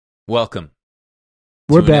Welcome.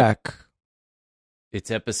 We're back. It's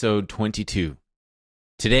episode 22.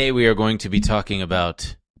 Today we are going to be talking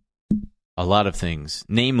about a lot of things,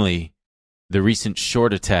 namely the recent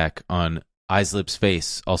short attack on Eyes, Lips,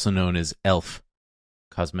 Face, also known as e.l.f.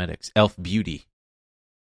 Cosmetics, e.l.f. Beauty.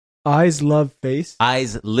 Eyes, love, face?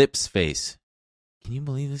 Eyes, Lips, Face. Can you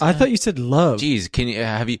believe this? I thought you said love. Jeez, can you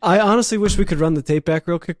have you? I honestly wish we could run the tape back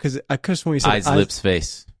real quick because I could have sworn you said Eyes, Lips,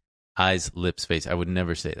 Face. Eyes, Lips, Face. I would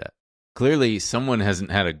never say that. Clearly, someone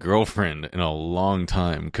hasn't had a girlfriend in a long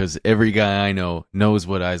time because every guy I know knows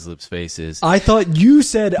what Eyes, Lips, Face is. I thought you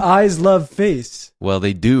said eyes, love, face. Well,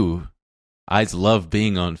 they do. Eyes love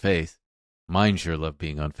being on face. Mine sure love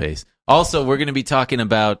being on face. Also, we're going to be talking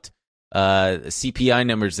about CPI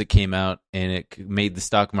numbers that came out, and it made the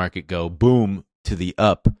stock market go boom to the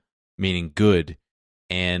up, meaning good.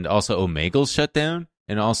 And also, Omegle's shut down,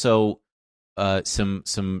 and also some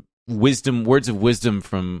words of wisdom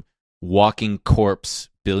from walking corpse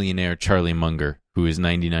billionaire Charlie Munger, who is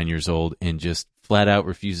 99 years old and just flat out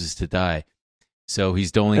refuses to die. So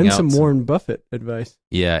he's doling out some Warren Buffett advice.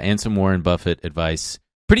 Yeah, and some Warren Buffett advice.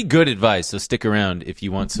 Pretty good advice, so stick around if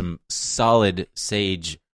you want some solid,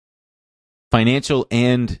 sage financial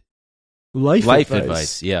and life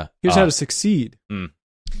advice. Yeah. Here's how to succeed.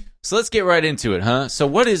 So let's get right into it, huh? So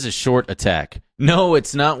what is a short attack? No,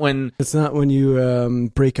 it's not when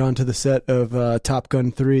you break onto the set of Top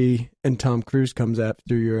Gun 3 and Tom Cruise comes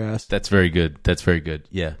after your ass. That's very good.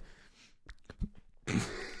 Yeah.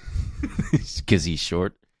 Because he's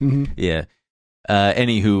short. Mm-hmm. Yeah.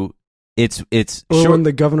 Anywho, it's or short. when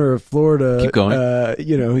the governor of Florida, keep going.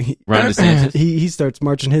 Ron DeSantis, he starts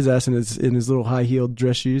marching his ass in his little high heeled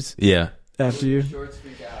dress shoes. Yeah. After you. Shorts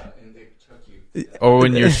freak out and they choke you. Or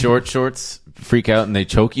when your shorts freak out and they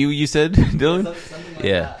choke you. You said, Dylan. Something like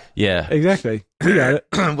Yeah. that. Yeah. Exactly. We got it.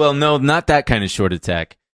 Well, no, not that kind of short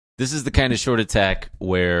attack. This is the kind of short attack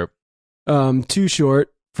where too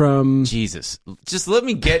short from Jesus. Just let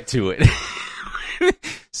me get to it.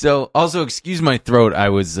 So, also, excuse my throat. I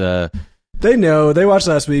was They know. They watched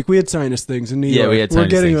last week. We had sinus things in New York. we had sinus We're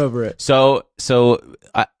getting things. over it. So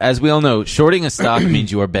as we all know, shorting a stock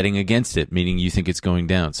means you are betting against it, meaning you think it's going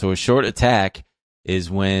down. So a short attack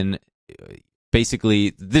is when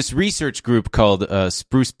basically this research group called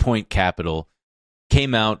Spruce Point Capital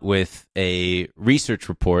came out with a research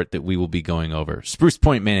report that we will be going over. Spruce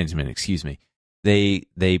Point Management, excuse me. They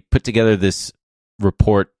put together this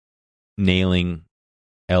report nailing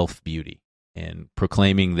e.l.f. Beauty and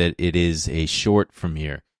proclaiming that it is a short from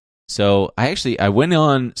here. So I went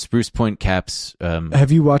on Spruce Point Cap's.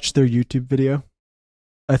 Have you watched their YouTube video?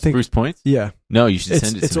 I think Spruce Point? Yeah. No, you should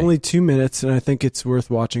send it to me. It's only 2 minutes, and I think it's worth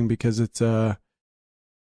watching because it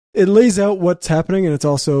lays out what's happening, and it's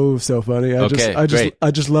also so funny. I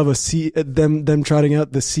just love them trotting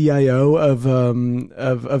out the CIO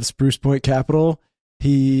of Spruce Point Capital.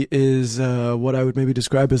 He is what I would maybe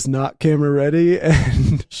describe as not camera ready,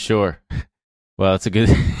 and sure. Well, it's a good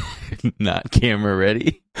not camera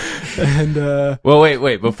ready. And well,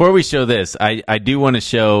 wait. Before we show this, I do want to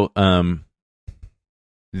show.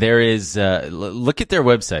 There is look at their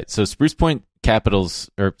website. So Spruce Point Capitals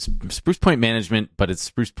or Spruce Point Management, but it's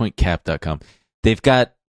sprucepointcap.com. They've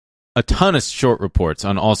got a ton of short reports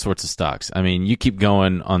on all sorts of stocks. I mean, you keep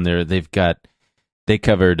going on there. They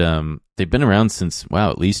covered. They've been around since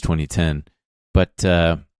at least 2010. But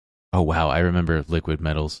oh wow, I remember liquid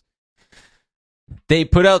metals. They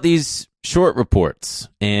put out these short reports,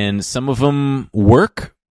 and some of them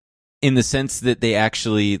work in the sense that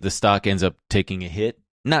the stock ends up taking a hit.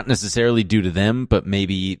 Not necessarily due to them, but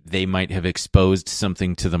maybe they might have exposed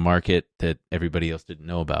something to the market that everybody else didn't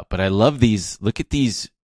know about. But I love these. Look at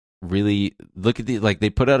these. Really, look at like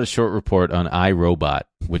they put out a short report on iRobot,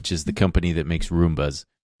 which is the company that makes Roombas.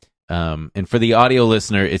 And for the audio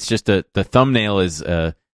listener, it's just the thumbnail is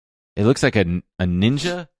it looks like a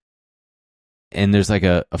ninja, and there's like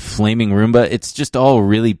a flaming Roomba. It's just all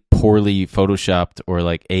really poorly photoshopped or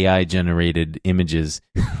like AI generated images.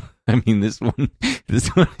 I mean, this one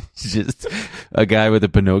is just a guy with a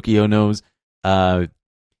Pinocchio nose. But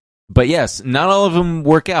yes, not all of them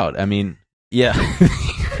work out. I mean, yeah.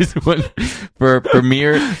 There's one for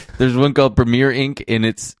Premiere. There's one called Premiere Inc., and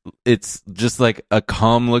it's just like a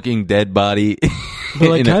calm-looking dead body. But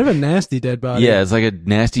like kind of a nasty dead body. Yeah, it's like a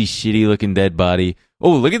nasty, shitty-looking dead body.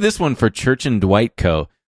 Oh, look at this one for Church and Dwight Co.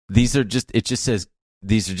 It just says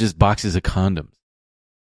these are just boxes of condoms.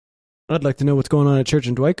 I'd like to know what's going on at Church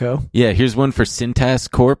and Dwight Co. Yeah, here's one for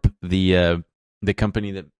Cintas Corp, the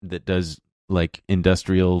company that does like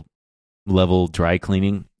industrial level dry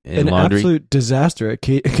cleaning. in an laundry. Absolute disaster at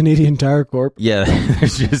Canadian Tire Corp. Yeah,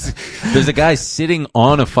 there's a guy sitting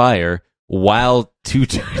on a fire while two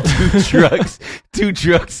trucks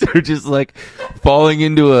are just like falling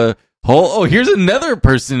into a hole. Oh, here's another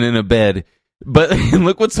person in a bed, but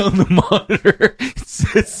look what's on the monitor. It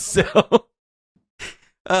says so.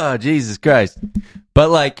 Oh, Jesus Christ! But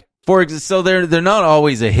like, so they're not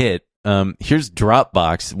always a hit. Here's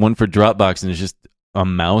Dropbox, one for Dropbox, and it's just a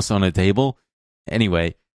mouse on a table.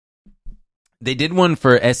 Anyway, they did one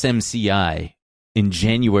for SMCI in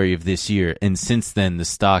January of this year, and since then the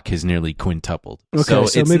stock has nearly quintupled. Okay, so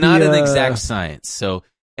it's maybe, not an exact science. So,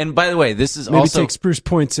 and by the way, this is maybe also take Spruce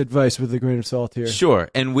Point's advice with a grain of salt here. Sure,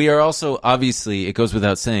 and we are also, obviously, it goes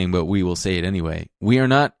without saying, but we will say it anyway. We are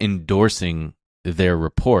not endorsing their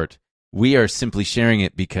report. We are simply sharing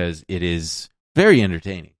it because it is very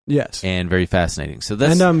entertaining. Yes. And very fascinating. So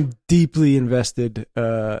that's, and I'm deeply invested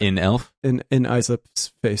in e.l.f. In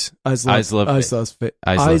e.l.f.'s face.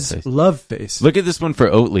 e.l.f. Love face. Look at this one for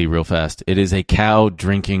Oatly real fast. It is a cow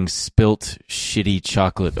drinking spilt shitty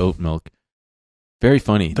chocolate oat milk. Very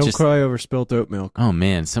funny. Don't cry over spilt oat milk. Oh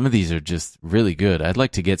man, some of these are just really good. I'd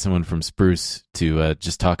like to get someone from Spruce to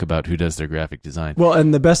just talk about who does their graphic design. Well,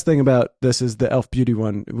 and the best thing about this is the e.l.f. Beauty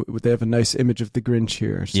one. They have a nice image of the Grinch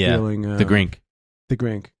here. Stealing, the Grink. The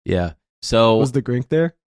Grink. Yeah. So was the Grink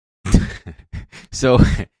there? So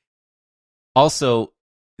also,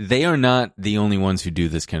 they are not the only ones who do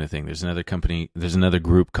this kind of thing. There's another company. There's another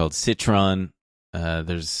group called Citron.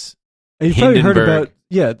 There's you've probably heard about.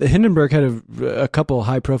 Yeah, the Hindenburg had a couple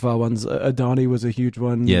high-profile ones. Adani was a huge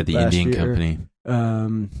one. Yeah, the Indian year. company.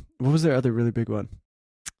 What was their other really big one?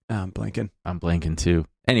 I'm blanking. I'm blanking too.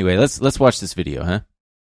 Anyway, let's watch this video, huh?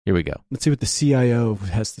 Here we go. Let's see what the CIO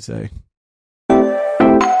has to say.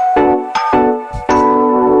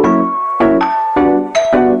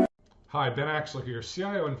 Hi, Ben Axel here,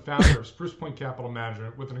 CIO and founder of Spruce Point Capital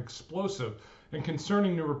Management, with an explosive and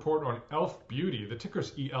concerning new report on e.l.f. Beauty. The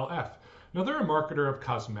ticker's e.l.f. Now, they're a marketer of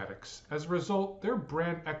cosmetics. As a result, their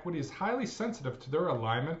brand equity is highly sensitive to their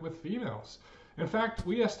alignment with females. In fact,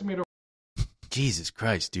 we estimate over... Jesus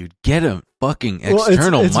Christ, dude. Get a fucking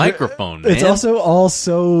external microphone, man. It's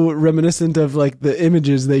also reminiscent of like the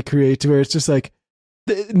images they create, where it's just like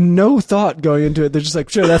no thought going into it. They're just like,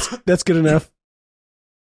 sure, that's good enough.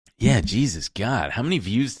 Yeah, Jesus God. How many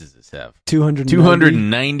views does this have?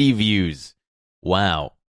 290 views.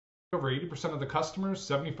 Wow. Over 80% of the customers,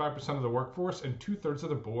 75% of the workforce, and 2/3 of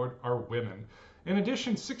the board are women. In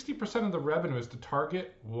addition, 60% of the revenue is to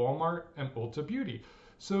Target, Walmart, and Ulta Beauty.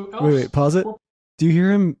 So wait, pause it. Do you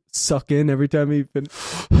hear him suck in every time he...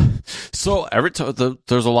 So every time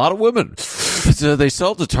there's a lot of women. So they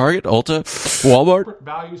sell to Target, Ulta, Walmart.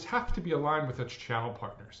 Values have to be aligned with its channel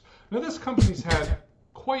partners. Now, this company's had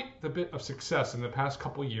quite the bit of success in the past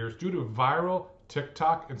couple of years due to viral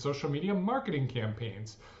TikTok and social media marketing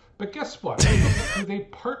campaigns. But guess what? Who they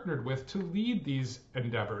partnered with to lead these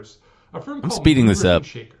endeavors? A firm called speeding this up.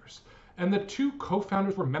 Shakers. And the two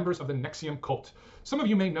co-founders were members of the NXIVM cult. Some of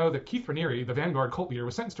you may know that Keith Raniere, the Vanguard cult leader,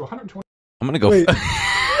 was sentenced to 120... I'm going to go...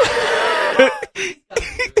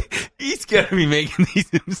 He's got to be making these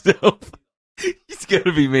himself. He's got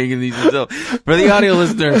to be making these himself. For the audio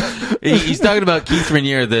listener, he's talking about Keith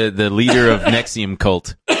Raniere, the leader of NXIVM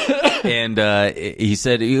cult. And he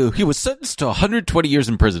said he was sentenced to 120 years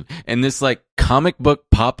in prison. And this like comic book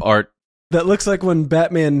pop art. That looks like when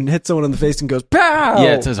Batman hits someone in the face and goes, pow!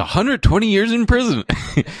 Yeah, it says 120 years in prison.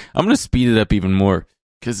 I'm going to speed it up even more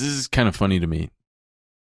because this is kind of funny to me.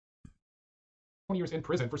 20 years in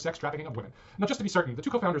prison for sex trafficking of women. Now, just to be certain, the two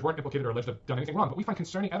co-founders weren't implicated or alleged to have done anything wrong, but we find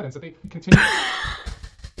concerning evidence that they continue...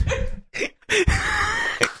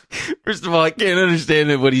 First of all, I can't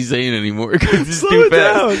understand what he's saying anymore because it's too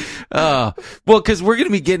fast. Well, because we're going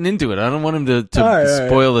to be getting into it. I don't want him to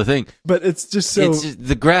spoil the thing. But it's just so...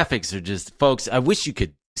 the graphics are just... Folks, I wish you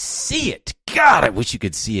could see it. God, I wish you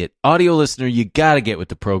could see it. Audio listener, you got to get with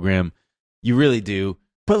the program. You really do.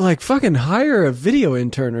 But like fucking hire a video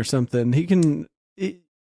intern or something. He'd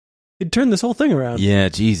turn this whole thing around. Yeah,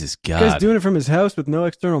 Jesus God. This guy's doing it from his house with no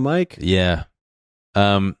external mic. Yeah.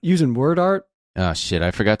 Using word art. Oh, shit.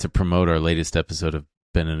 I forgot to promote our latest episode of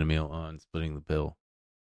Ben and Emil on Splitting the Bill,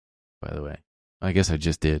 by the way. I guess I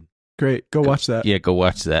just did. Great. Go watch that. Yeah, go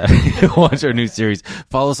watch that. Watch our new series.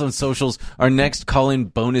 Follow us on socials. Our next call-in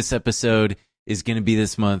bonus episode is going to be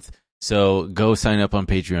this month, so go sign up on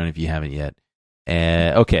Patreon if you haven't yet.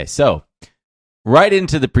 Okay, so right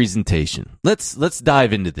into the presentation. Let's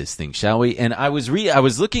dive into this thing, shall we? And I was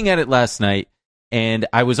looking at it last night. And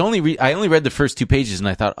I only read the first 2 pages and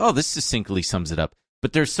I thought, oh, this succinctly sums it up.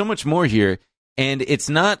 But there's so much more here, and it's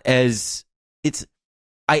not as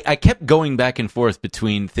I kept going back and forth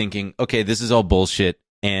between thinking, okay, this is all bullshit,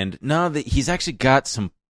 and no, he's actually got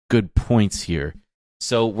some good points here.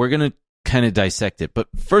 So we're going to kind of dissect it. But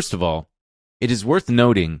first of all, it is worth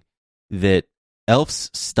noting that e.l.f.'s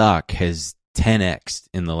stock has 10x'd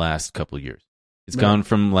in the last couple of years. It's gone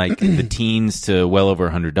from like the teens to well over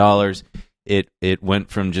 $100. It went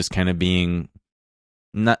from just kind of being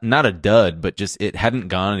not a dud, but just it hadn't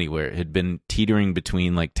gone anywhere. It had been teetering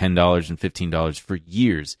between like $10 and $15 for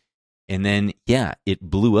years. And then, it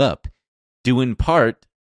blew up, due in part,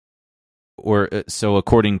 or so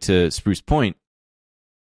according to Spruce Point,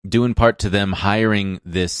 due in part to them hiring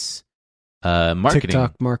this marketing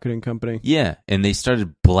TikTok marketing company. Yeah, and they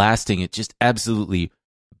started blasting it, just absolutely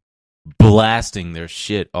blasting their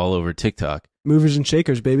shit all over TikTok. Movers and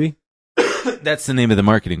shakers, baby. That's the name of the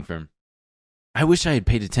marketing firm. I wish I had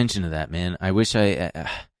paid attention to that, man. I wish I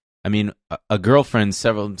mean, a girlfriend,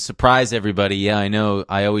 surprise everybody. Yeah, I know.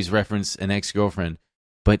 I always reference an ex-girlfriend,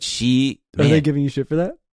 but she... Are they giving you shit for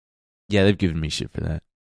that? Yeah, they've given me shit for that.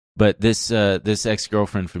 But this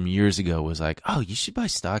ex-girlfriend from years ago was like, oh, you should buy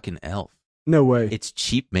stock in e.l.f. No way. It's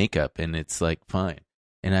cheap makeup, and it's like fine.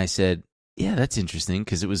 And I said, yeah, that's interesting,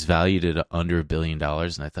 because it was valued at under $1 billion,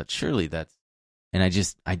 and I thought, surely that's... And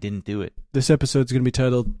I didn't do it. This episode's going to be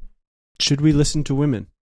titled, Should We Listen to Women?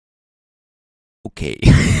 Okay.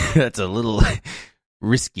 That's a little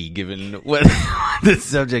risky given what the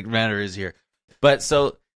subject matter is here. But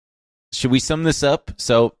so, should we sum this up?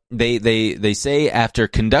 So, they say after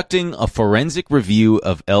conducting a forensic review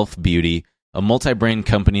of e.l.f. Beauty, a multi-brand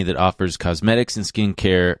company that offers cosmetics and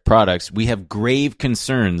skincare products, we have grave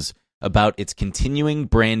concerns about its continuing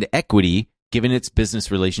brand equity given its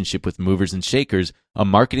business relationship with Movers and Shakers, a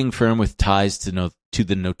marketing firm with ties to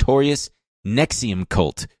the notorious NXIVM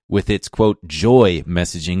cult, with its, quote, joy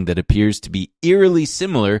messaging that appears to be eerily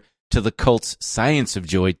similar to the cult's Science of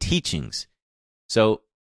Joy teachings. So,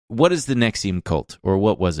 what is the NXIVM cult, or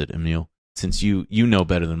what was it, Emil? Since you know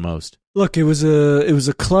better than most. Look, it was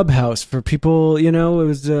a clubhouse for people, it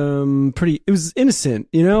was it was innocent,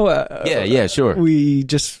 Yeah, sure. We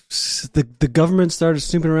just, the government started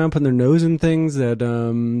snooping around, putting their nose in things that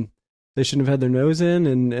they shouldn't have had their nose in,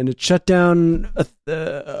 and it shut down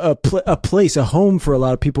a place, a home for a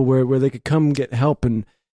lot of people where they could come get help and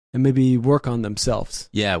maybe work on themselves.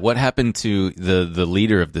 Yeah, what happened to the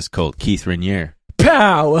leader of this cult, Keith Raniere?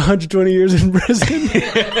 Pow! 120 years in prison.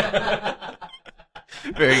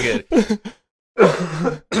 Very good.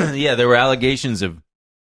 Yeah, there were allegations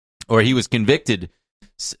or he was convicted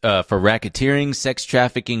for racketeering, sex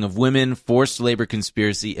trafficking of women, forced labor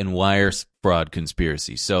conspiracy, and wire fraud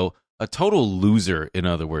conspiracy. So a total loser, in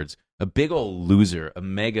other words, a big old loser, a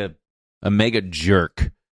mega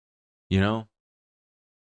jerk. We don't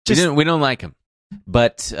like him.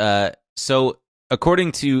 But so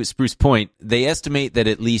according to Spruce Point, they estimate that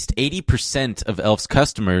at least 80% of e.l.f.'s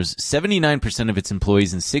customers, 79% of its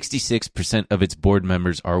employees, and 66% of its board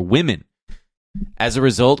members are women. As a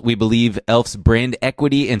result, we believe e.l.f.'s brand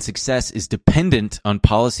equity and success is dependent on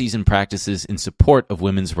policies and practices in support of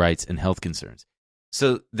women's rights and health concerns.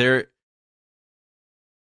 So they're...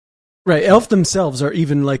 Right, e.l.f. themselves are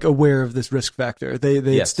even aware of this risk factor. They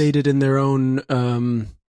yes. stated in their own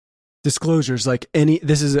disclosures,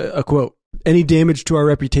 this is a quote, any damage to our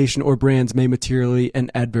reputation or brands may materially and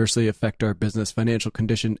adversely affect our business, financial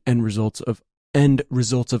condition, and results of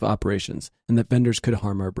operations, and that vendors could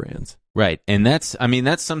harm our brands. Right, and that's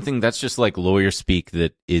something that's just like lawyer speak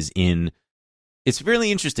that is in. It's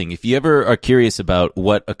really interesting. If you ever are curious about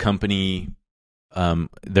what a company,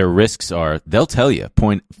 their risks are, they'll tell you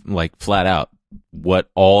flat out what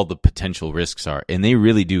all the potential risks are, and they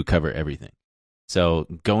really do cover everything. So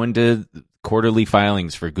go into quarterly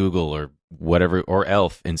filings for Google or whatever, or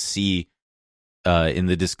e.l.f. and see in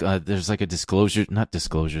the there's a disclosure, not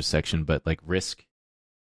disclosure section, but risk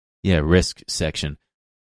section.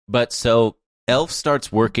 But so e.l.f.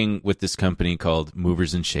 starts working with this company called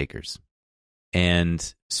Movers and Shakers,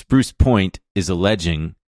 and Spruce Point is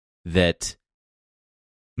alleging that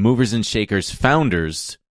Movers and Shakers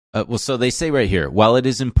founders. So they say right here, while it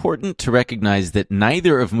is important to recognize that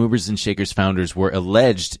neither of Movers and Shakers founders were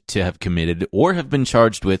alleged to have committed or have been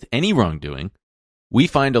charged with any wrongdoing, we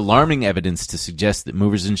find alarming evidence to suggest that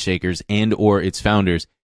Movers and Shakers and or its founders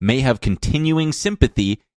may have continuing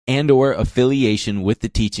sympathy and or affiliation with the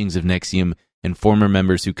teachings of NXIVM and former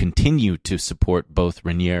members who continue to support both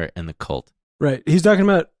Raniere and the cult. Right. He's talking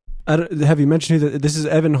about, have you mentioned that this is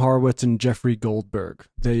Evan Horowitz and Jeffrey Goldberg?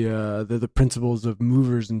 They're the principals of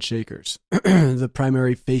Movers and Shakers, the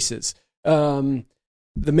primary faces. The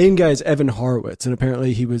main guy is Evan Horowitz, and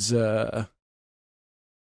apparently he was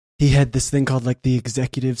he had this thing called like the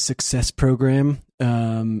Executive Success Program,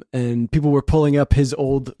 and people were pulling up his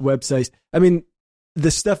old websites. I mean,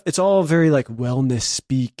 the stuff, it's all very like wellness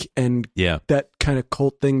speak and that kind of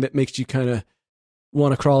cult thing that makes you kind of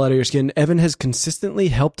want to crawl out of your skin. Evan has consistently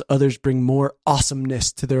helped others bring more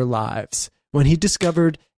awesomeness to their lives. When he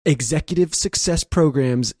discovered Executive Success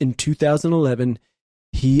Programs in 2011,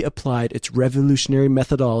 he applied its revolutionary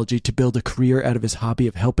methodology to build a career out of his hobby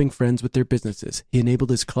of helping friends with their businesses. He enabled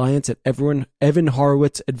his clients at Evan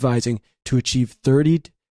Horowitz Advising to achieve 30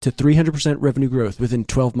 to 300% revenue growth within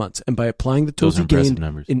 12 months. And by applying the tools he gained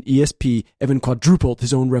in ESP, Evan quadrupled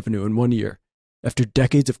his own revenue in 1 year. After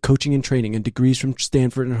decades of coaching and training and degrees from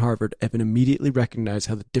Stanford and Harvard, Evan immediately recognized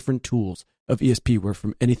how the different tools of ESP were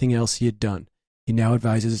from anything else he had done. He now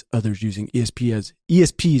advises others using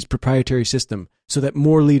ESP's proprietary system so that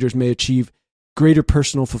more leaders may achieve greater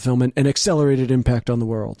personal fulfillment and accelerated impact on the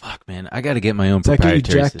world. Fuck, man. I got to get my own proprietary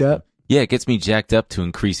system. Jacked up? Yeah, it gets me jacked up to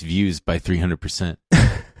increase views by 300%.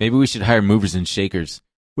 Maybe we should hire movers and shakers.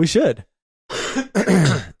 We should.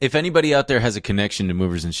 If anybody out there has a connection to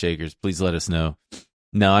movers and shakers, please let us know.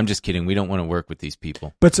 No, I'm just kidding. We don't want to work with these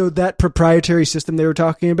people. But so that proprietary system they were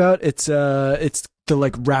talking about, it's the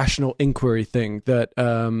like rational inquiry thing that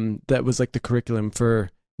was like the curriculum for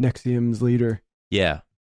NXIVM's leader. Yeah.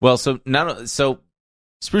 Well, so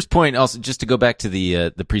Spruce Point also, just to go back to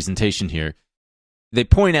the presentation here, they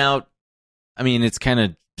point out, I mean, it's kind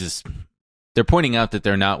of just, they're pointing out that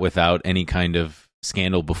they're not without any kind of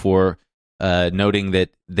scandal before, noting that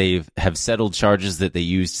they have settled charges that they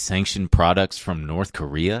used sanctioned products from North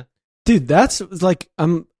Korea. Dude, that's like,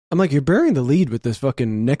 I'm like, you're burying the lead with this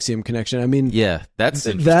fucking NXIVM connection. I mean, yeah, that's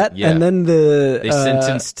that, yeah. And then they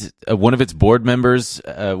sentenced one of its board members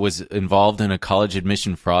was involved in a college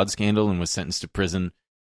admission fraud scandal and was sentenced to prison.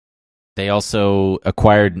 They also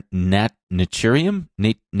acquired Naturium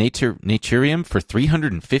for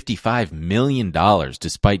 $355 million,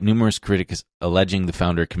 despite numerous critics alleging the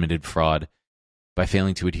founder committed fraud by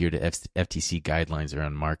failing to adhere to FTC guidelines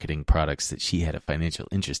around marketing products that she had a financial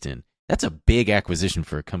interest in. That's a big acquisition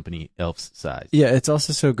for a company e.l.f.'s size. Yeah, it's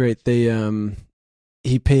also so great. They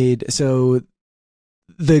he paid, so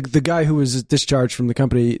the guy who was discharged from the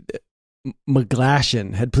company,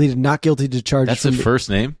 McGlashan, had pleaded not guilty to charges. That's the first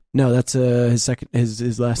name? No, that's his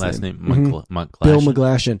last name. McGlashan. Bill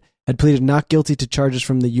McGlashan had pleaded not guilty to charges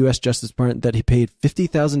from the U.S. Justice Department that he paid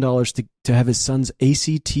 $50,000 to have his son's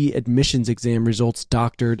ACT admissions exam results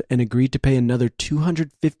doctored, and agreed to pay another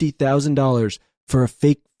 $250,000 for a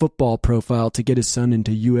fake football profile to get his son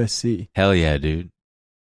into USC. Hell yeah, dude.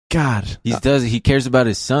 God. He cares about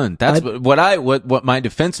his son. That's what my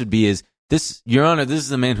defense would be is, this, Your Honor, this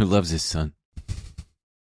is a man who loves his son.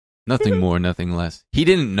 Nothing more, nothing less. He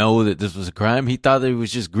didn't know that this was a crime. He thought that he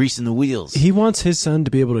was just greasing the wheels. He wants his son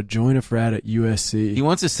to be able to join a frat at USC. He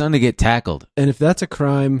wants his son to get tackled. And if that's a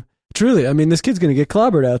crime, truly, I mean, this kid's going to get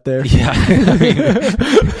clobbered out there. Yeah. I mean,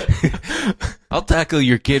 I'll tackle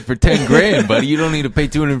your kid for $10,000, buddy. You don't need to pay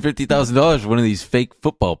 $250,000 for one of these fake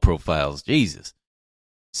football profiles. Jesus.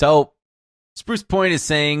 So, Spruce Point is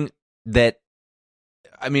saying that,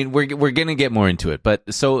 I mean, we're going to get more into it,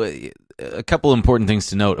 but so a couple important things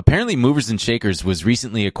to note. Apparently, Movers and Shakers was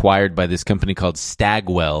recently acquired by this company called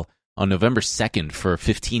Stagwell on November 2nd for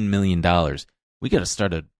 $15 million. We got to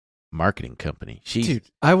start a marketing company. Dude,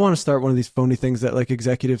 I want to start one of these phony things that like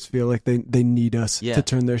executives feel like they need us to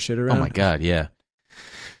turn their shit around. Oh my God, yeah.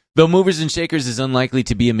 Though Movers and Shakers is unlikely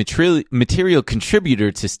to be a material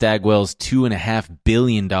contributor to Stagwell's $2.5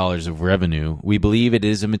 billion of revenue, we believe it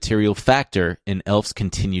is a material factor in e.l.f.'s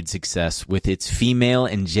continued success with its female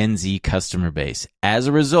and Gen Z customer base. As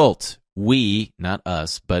a result, we, not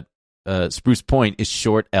us, but Spruce Point is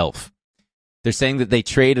short e.l.f. They're saying that they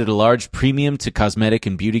trade at a large premium to cosmetic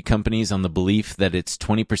and beauty companies on the belief that its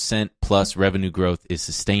 20% plus revenue growth is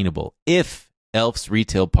sustainable. If e.l.f.'s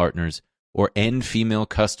retail partners or end female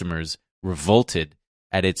customers revolted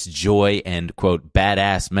at its joy and, quote,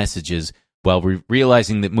 badass messages while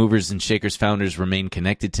realizing that Movers and Shakers founders remain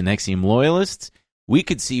connected to NXIVM loyalists, we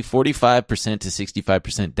could see 45% to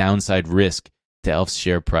 65% downside risk to e.l.f.'s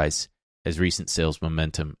share price as recent sales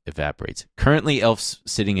momentum evaporates. Currently, e.l.f.'s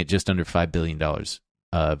sitting at just under $5 billion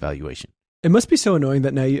valuation. It must be so annoying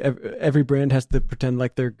that now every brand has to pretend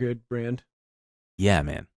like they're a good brand. Yeah,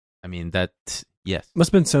 man. I mean, yes.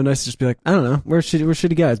 Must have been so nice to just be like, I don't know, we're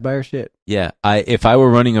shitty guys, buy our shit. Yeah, if I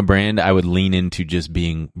were running a brand, I would lean into just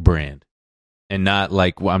being brand and not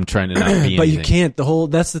like I'm trying to not be But anything. you can't.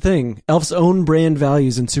 That's the thing. e.l.f.'s own brand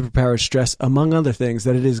values and superpowers stress, among other things,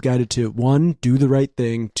 that it is guided to 1, do the right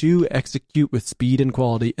thing, 2, execute with speed and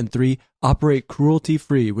quality, and 3, operate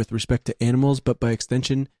cruelty-free with respect to animals, but by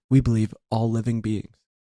extension, we believe all living beings.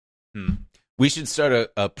 We should start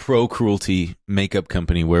a pro-cruelty makeup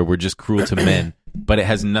company where we're just cruel to men, but it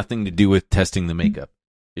has nothing to do with testing the makeup.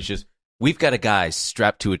 It's just, we've got a guy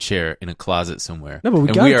strapped to a chair in a closet somewhere. No, but we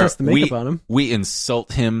got to test the makeup on him. We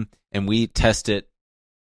insult him and we test it.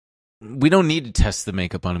 We don't need to test the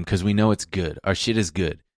makeup on him because we know it's good. Our shit is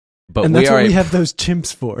good. But and that's what we have those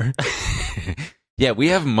chimps for. Yeah, we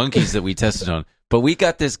have monkeys that we tested on. But we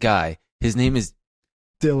got this guy. His name is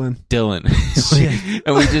Dylan.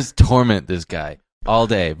 And we just torment this guy all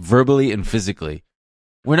day, verbally and physically.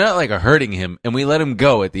 We're not like hurting him, and we let him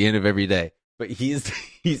go at the end of every day. But he's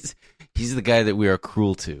the guy that we are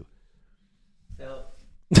cruel to.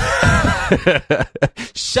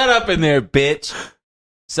 Shut up in there, bitch.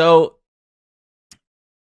 So,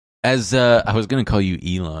 as I was going to call you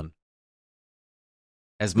Elon.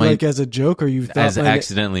 As a joke, or you thought as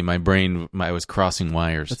accidentally my brain I was crossing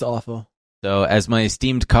wires. That's awful. So, as my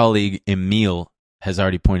esteemed colleague Emil has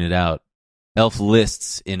already pointed out, e.l.f.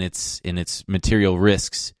 lists in its material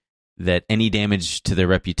risks that any damage to their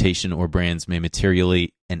reputation or brands may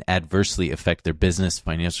materially and adversely affect their business,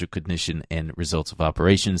 financial condition, and results of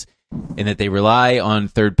operations, and that they rely on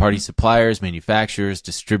third-party suppliers, manufacturers,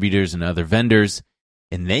 distributors, and other vendors,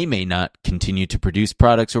 and they may not continue to produce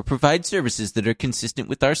products or provide services that are consistent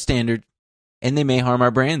with our standard, and they may harm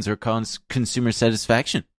our brands or cause consumer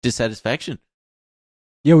dissatisfaction.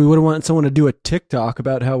 Yeah, we would have wanted someone to do a TikTok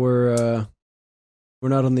about how we're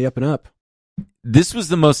not on the up and up. This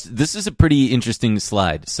is a pretty interesting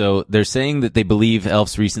slide. So they're saying that they believe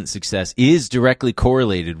e.l.f.'s recent success is directly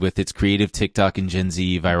correlated with its creative TikTok and Gen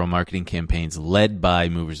Z viral marketing campaigns led by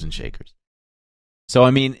movers and shakers. So, I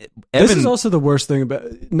mean, this is also the worst thing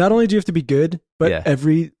about, not only do you have to be good, but Yeah.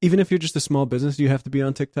 even if you're just a small business, you have to be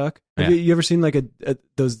on TikTok. Have you ever seen like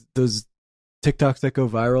those TikToks that go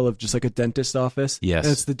viral of just like a dentist office? Yes.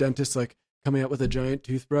 And it's the dentist like coming out with a giant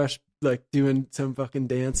toothbrush, like doing some fucking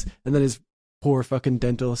dance. And then his poor fucking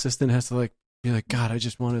dental assistant has to like be like, God, I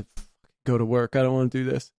just want to go to work. I don't want to do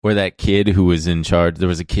this. Or that kid who was in charge. There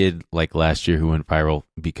was a kid like last year who went viral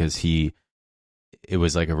because it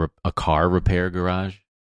was like a car repair garage,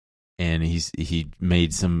 and he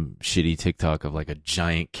made some shitty TikTok of like a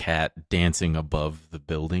giant cat dancing above the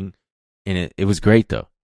building, and it was great though.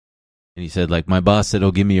 And he said like, my boss said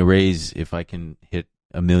he'll give me a raise if I can hit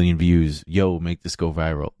 1 million views. Yo, make this go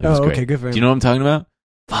viral. It was great. Okay, good for him. Do you know what I'm talking about?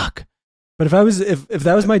 Fuck. But if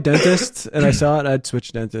that was my dentist and I saw it, I'd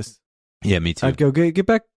switch dentists. Yeah, me too. I'd go get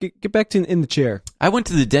back to in the chair. I went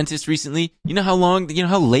to the dentist recently. You know how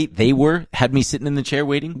late they were? Had me sitting in the chair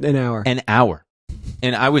waiting? An hour.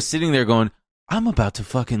 And I was sitting there going, I'm about to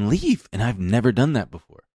fucking leave. And I've never done that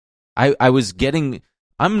before. I'm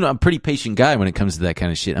a pretty patient guy when it comes to that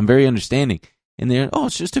kind of shit. I'm very understanding. And they're,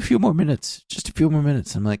 it's just a few more minutes.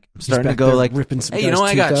 I'm like, I'm starting to go like, hey,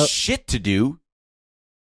 I got shit to do.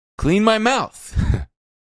 Clean my mouth.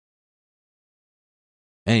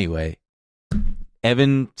 Anyway.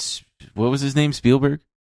 Evan, what was his name? Spielberg?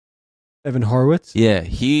 Evan Horowitz? Yeah,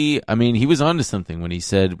 he was onto something when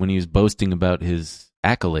he was boasting about his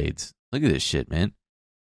accolades. Look at this shit, man.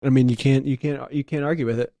 I mean, you can't argue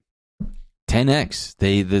with it. 10x.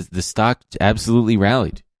 The stock absolutely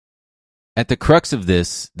rallied. At the crux of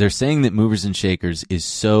this, they're saying that movers and shakers is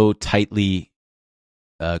so tightly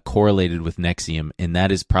correlated with NXIVM, and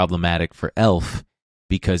that is problematic for e.l.f.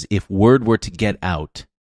 because if word were to get out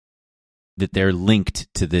that they're linked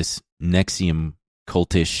to this NXIVM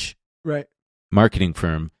cultish marketing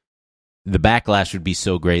firm, the backlash would be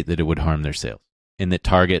so great that it would harm their sales, and that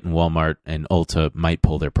Target and Walmart and Ulta might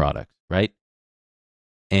pull their products, right?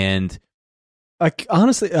 And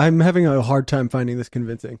honestly, I'm having a hard time finding this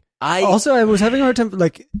convincing. I was having a hard time,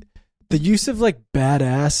 like, the use of like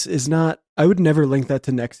badass is not, I would never link that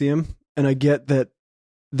to NXIVM, and I get that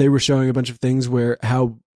they were showing a bunch of things where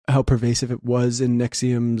how pervasive it was in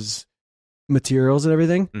NXIVM's materials and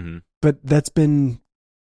everything, but that's been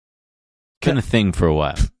kind of thing for a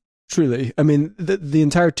while. Truly, I mean, the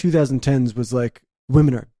entire 2010s was like,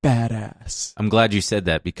 women are badass. I'm glad you said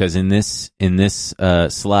that, because in this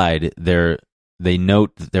slide they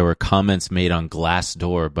note that there were comments made on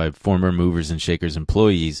Glassdoor by former movers and shakers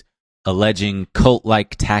employees alleging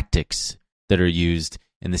cult-like tactics that are used,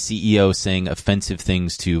 and the CEO saying offensive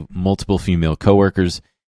things to multiple female coworkers.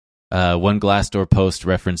 One Glassdoor post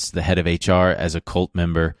referenced the head of HR as a cult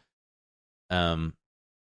member.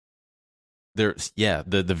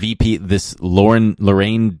 the VP, this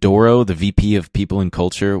Lorraine Doro, the VP of People and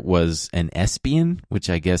Culture, was an Espion, which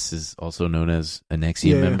I guess is also known as an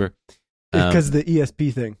NXIVM member. Because of the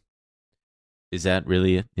ESP thing. Is that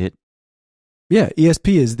really it? Yeah,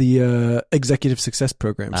 ESP is the Executive Success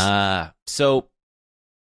Programs. So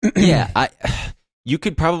yeah, you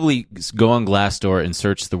could probably go on Glassdoor and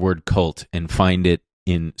search the word cult and find it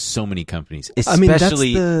in so many companies,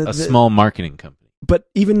 especially a small marketing company. But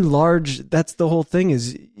even large, that's the whole thing,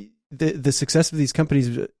 is the success of these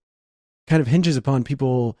companies kind of hinges upon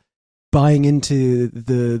people buying into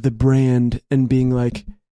the brand and being like,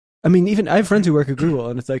 I mean, even I have friends who work at Google,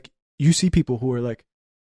 and it's like, you see people who are like,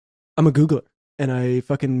 I'm a Googler, and I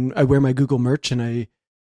wear my Google merch, and I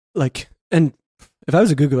like, and if I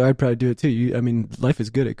was a Googler, I'd probably do it too. I mean, life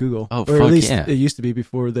is good at Google. Oh, or at least yeah. It used to be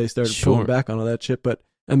before they started pulling back on all that shit. But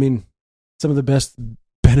I mean, some of the best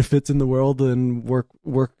benefits in the world and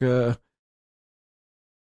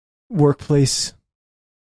workplace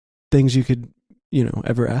things you could,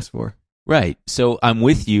 ever ask for. Right. So I'm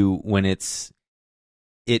with you when it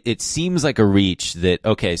seems like a reach that,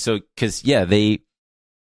 okay, so, because,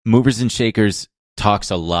 Movers and Shakers talks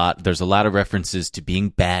a lot. There's a lot of references to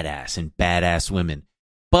being badass and badass women,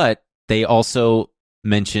 but they also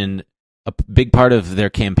mention a big part of their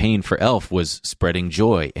campaign for e.l.f. was spreading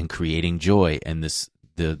joy and creating joy, and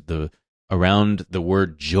the around the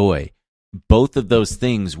word joy. Both of those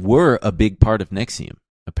things were a big part of NXIVM,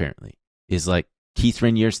 apparently. Is like Keith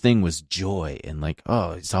Renier's thing was joy, and like,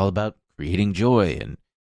 oh, it's all about creating joy and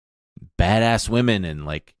badass women, and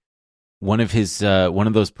like one of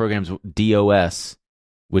those programs, DOS,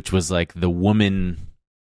 which was like the woman,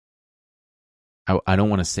 I don't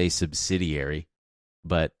want to say subsidiary,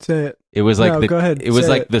 but it was like the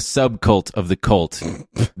subcult of the cult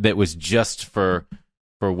that was just for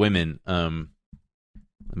women. Let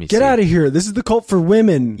me get out of here. This is the cult for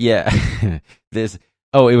women. Yeah. It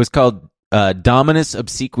was called Dominus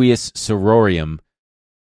Obsequious Sororium.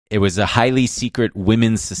 It was a highly secret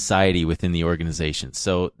women's society within the organization.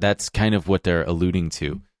 So that's kind of what they're alluding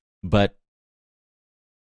to. But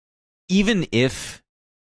even if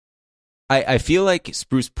I feel like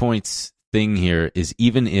Spruce Point's thing here is,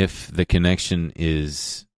 even if the connection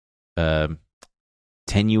is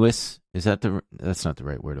tenuous, that's not the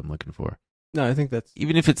right word I'm looking for. No, I think that's,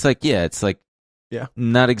 even if it's like,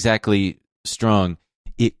 not exactly strong,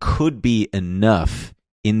 it could be enough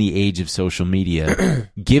in the age of social media,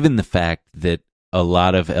 given the fact that a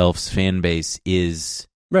lot of e.l.f.'s fan base is...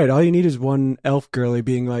 Right, all you need is one e.l.f. girly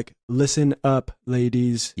being like, listen up,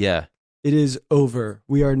 ladies. Yeah. It is over.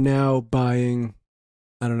 We are now buying,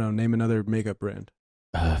 I don't know, name another makeup brand.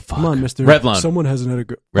 Come on, Mr. Revlon. Someone has another...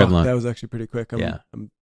 Revlon. That was actually pretty quick.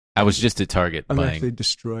 I was just at Target I'm buying. actually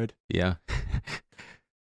destroyed. Yeah.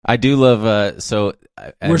 I do love...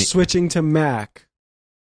 We're switching to MAC.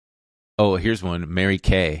 Oh, here's one. Mary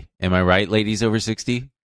Kay. Am I right, ladies over 60?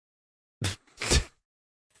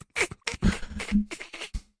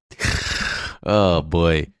 Oh,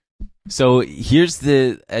 boy. So here's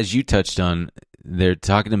as you touched on, they're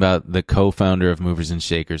talking about the co-founder of Movers and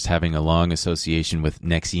Shakers having a long association with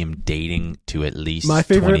NXIVM dating to at least 2011. My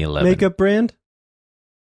favorite makeup brand?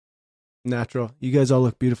 Natural. You guys all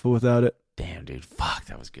look beautiful without it. Damn, dude. Fuck,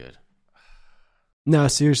 that was good. No,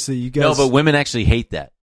 seriously, you guys... No, but women actually hate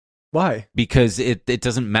that. Why? Because it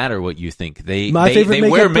doesn't matter what you think. They favorite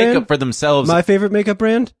wear makeup makeup brand? for themselves. My favorite makeup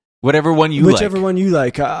brand? Whichever one you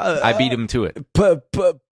like. I beat them to it.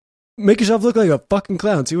 Make yourself look like a fucking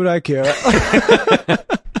clown. See what I care.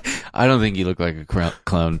 I don't think you look like a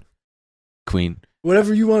clown, queen.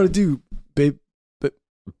 Whatever you want to do, babe.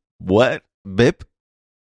 What? Bip?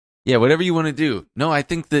 Yeah, whatever you want to do. No, I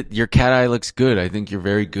think that your cat eye looks good. I think you're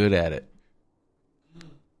very good at it.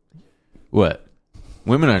 What?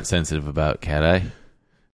 Women aren't sensitive about cat eye.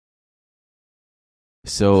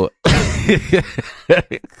 So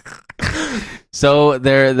so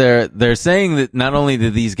they're saying that not only do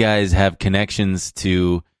these guys have connections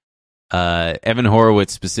to Evan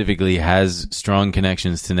Horowitz specifically has strong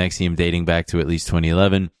connections to NXIVM dating back to at least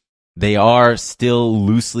 2011, they are still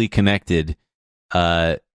loosely connected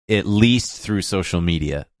at least through social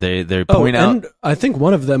media. They point out, and I think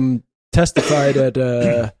one of them testified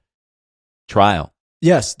at trial.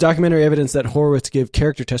 Yes, documentary evidence that Horowitz gave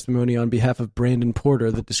character testimony on behalf of Brandon Porter,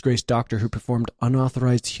 the disgraced doctor who performed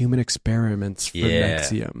unauthorized human experiments for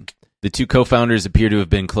NXIVM. The two co-founders appear to have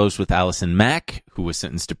been close with Allison Mack, who was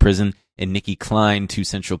sentenced to prison, and Nikki Klein, two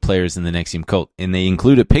central players in the NXIVM cult. And they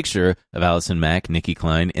include a picture of Allison Mack, Nikki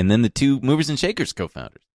Klein, and then the two Movers and Shakers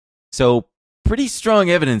co-founders. So pretty strong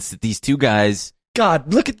evidence that these two guys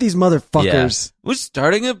God, look at these motherfuckers.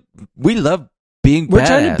 Yeah. We love being We're badass.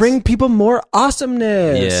 trying to bring people more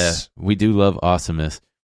awesomeness. Yeah, we do love awesomeness.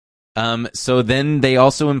 So then they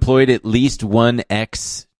also employed at least one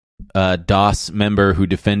ex-DOS member who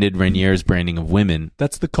defended Rainier's branding of women.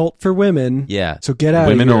 That's the cult for women. Yeah. So get out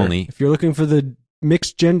women of here. only. If you're looking for the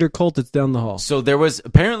mixed gender cult, it's down the hall. So there was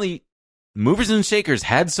apparently Movers and Shakers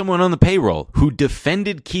had someone on the payroll who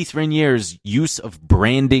defended Keith Rainier's use of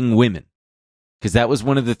branding women. Because that was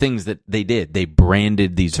one of the things that they did. They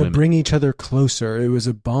branded these women. To bring each other closer. It was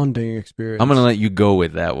a bonding experience. I'm going to let you go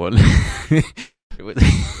with that one.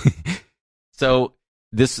 So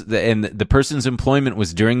the person's employment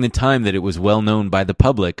was during the time that it was well known by the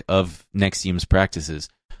public of NXIVM's practices.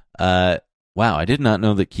 Wow, I did not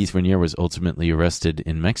know that Keith Rainier was ultimately arrested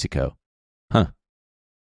in Mexico. Huh.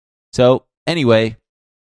 So anyway,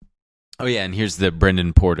 oh yeah, and here's the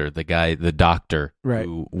Brendan Porter, the guy, the doctor, right?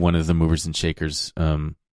 One of the Movers and Shakers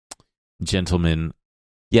gentlemen.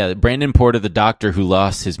 Yeah, Brandon Porter, the doctor who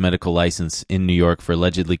lost his medical license in New York for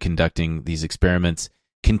allegedly conducting these experiments,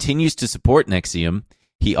 continues to support NXIVM.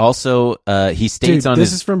 He also he states on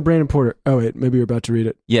this is from Brandon Porter. Oh wait, maybe you're about to read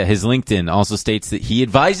it. Yeah, his LinkedIn also states that he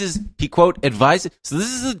quote advises. So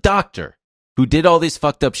this is a doctor who did all this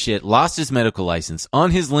fucked up shit, lost his medical license.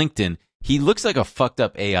 On his LinkedIn, he looks like a fucked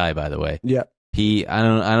up AI, by the way. Yeah. I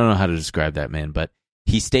don't know how to describe that man, but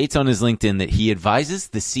he states on his LinkedIn that he advises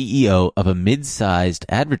the CEO of a mid-sized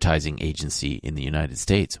advertising agency in the United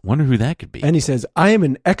States. Wonder who that could be. And he says, I am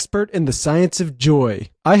an expert in the science of joy.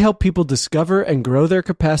 I help people discover and grow their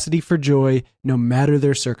capacity for joy no matter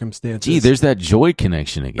their circumstances. Gee, there's that joy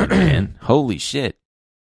connection again, man. Holy shit.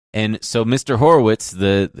 And so Mr. Horowitz,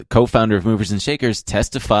 the co-founder of Movers and Shakers,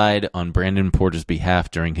 testified on Brandon Porter's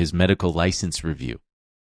behalf during his medical license review.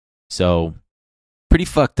 So, pretty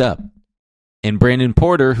fucked up. And Brandon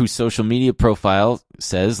Porter, whose social media profile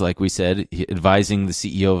says, like we said, advising the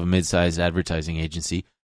CEO of a mid-sized advertising agency,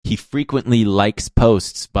 he frequently likes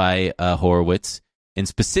posts by Horowitz, and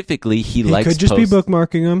specifically, he likes could just posts. be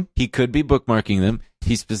bookmarking them. He could be bookmarking them.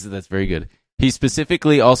 That's very good. He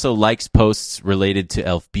specifically also likes posts related to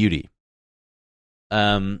e.l.f. Beauty.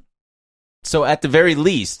 So at the very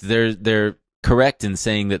least, they're correct in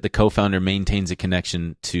saying that the co-founder maintains a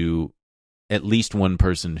connection to at least one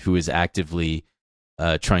person who is actively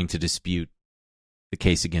trying to dispute the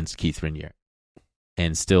case against Keith Rainier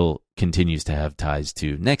and still continues to have ties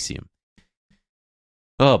to NXIVM.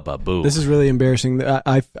 Oh, babu. This is really embarrassing.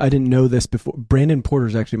 I didn't know this before. Brandon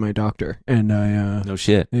Porter's actually my doctor, and I no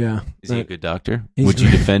shit. Yeah, is he a good doctor? Would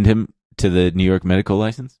you defend him to the New York Medical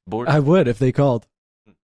License Board? I would if they called.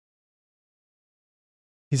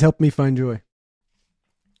 He's helped me find joy.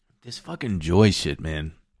 This fucking joy shit,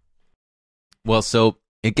 man. Well, so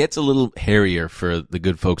it gets a little hairier for the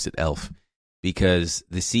good folks at e.l.f. because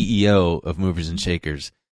the CEO of Movers and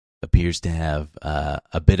Shakers appears to have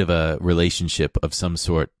a bit of a relationship of some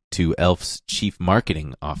sort to e.l.f.'s chief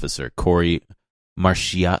marketing officer, Corey Come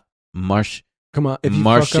on, if you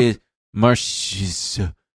fuck up...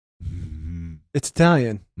 It's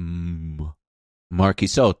Italian.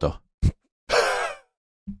 Marchisotto.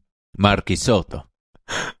 Marchisotto.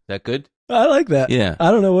 Is that good? I like that. Yeah.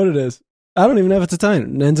 I don't know what it is. I don't even know if it's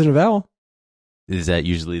Italian. It ends in a vowel. Is that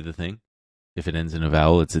usually the thing? If it ends in a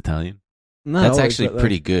vowel, it's Italian? No, that's actually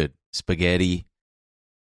pretty good. Spaghetti,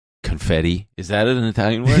 confetti. Is that an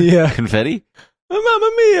Italian word? Yeah. Confetti? Oh, mamma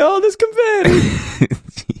mia, all this confetti.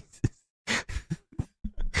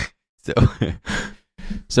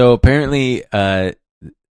 So apparently, Evan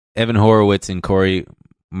Horowitz and Corey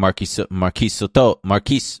Marchisotto.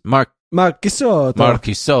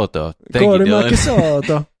 Thank you,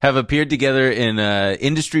 Dylan. Have appeared together in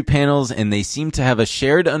industry panels, and they seem to have a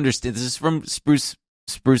shared understanding. This is from Spruce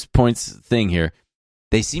Point's thing here.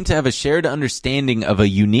 They seem to have a shared understanding of a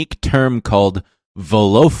unique term called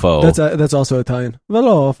volofo. That's also Italian.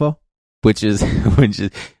 Volofo. Which is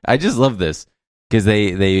I just love this because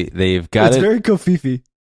they've got it's very kofifi.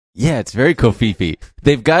 Yeah, it's very kofifi.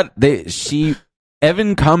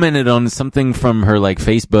 Evan commented on something from her like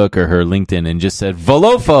Facebook or her LinkedIn and just said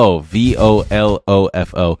volofo,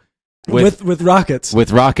 VOLOFO, with rockets,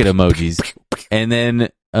 with rocket emojis, and then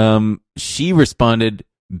she responded,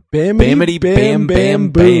 "Bamity bam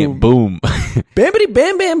bam bam boom, bamity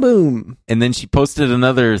bam bam boom," and then she posted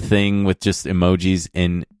another thing with just emojis,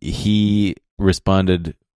 and he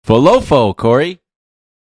responded, "Volofo, Corey."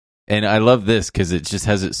 And I love this because it just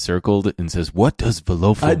has it circled and says, "What does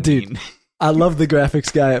volofo mean?" Dude. I love the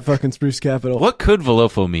graphics guy at fucking Spruce Capital. What could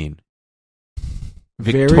volofo mean?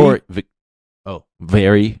 Very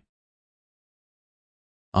very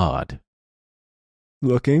odd.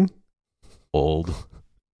 Looking. old.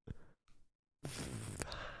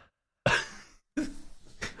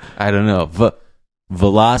 I don't know.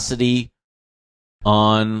 Velocity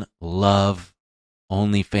on Love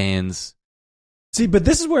OnlyFans. See, but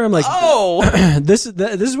this is where I'm like, this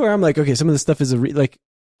is where I'm like, okay, some of this stuff is like,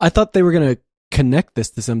 I thought they were gonna connect this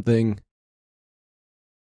to something.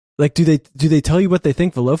 Like, do they tell you what they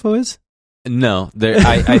think Velofo is? No, they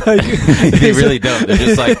really don't. They're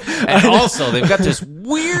just like, and also they've got this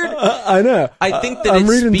weird. I know. I think that I'm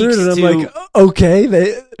reading through it and I'm like, okay,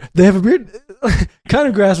 they have appeared, kind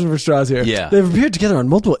of grasping for straws here. Yeah, they've appeared together on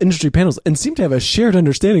multiple industry panels and seem to have a shared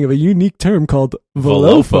understanding of a unique term called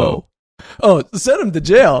Velofo. Oh, send him to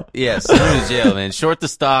jail. Yeah, send him to jail, man. Short the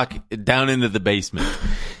stock, down into the basement.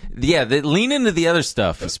 Yeah, lean into the other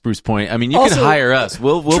stuff, Spruce Point. I mean, you also, can hire us.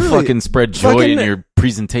 We'll fucking spread joy in your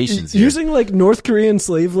presentations here. Using like North Korean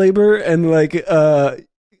slave labor and like a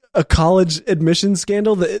college admission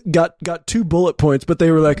scandal that got 2 bullet points, but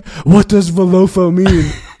they were like, "What does Velofo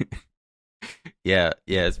mean?" Yeah,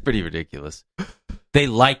 it's pretty ridiculous. They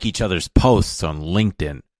like each other's posts on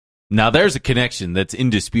LinkedIn. Now there's a connection that's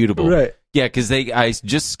indisputable, right? Yeah, because I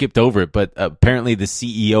just skipped over it, but apparently the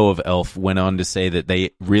CEO of e.l.f. went on to say that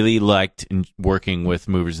they really liked working with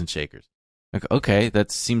movers and shakers. Like, okay, that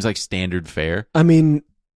seems like standard fare. I mean,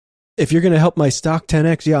 if you're going to help my stock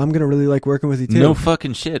 10x, yeah, I'm going to really like working with you too. No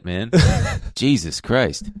fucking shit, man. Jesus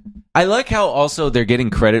Christ. I like how also they're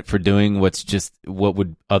getting credit for doing what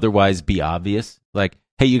would otherwise be obvious. Like,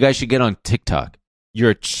 hey, you guys should get on TikTok.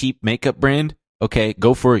 You're a cheap makeup brand. Okay,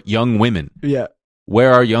 go for young women. Yeah.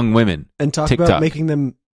 Where are young women? And talk about making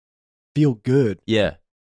them feel good. Yeah.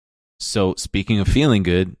 So speaking of feeling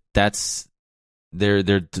good,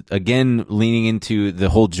 they're again leaning into the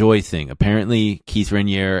whole joy thing. Apparently Keith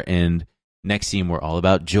Raniere and NXIVM were all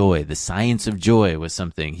about joy. The science of joy was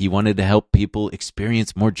something. He wanted to help people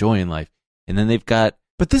experience more joy in life. And then they've got...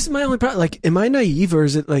 But this is my only problem. Like, am I naive or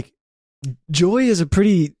is it like... Joy is a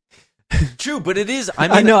pretty... True, but it is...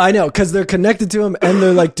 I know, because they're connected to him and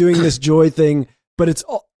they're like doing this joy thing. But it's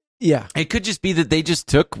all, yeah. It could just be that they just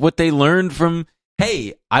took what they learned from,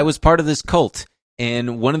 hey, I was part of this cult.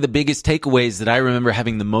 And one of the biggest takeaways that I remember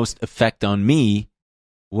having the most effect on me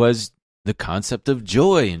was the concept of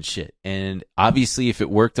joy and shit. And obviously, if it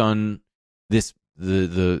worked on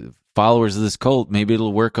the followers of this cult, maybe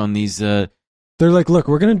it'll work on these. They're like, look,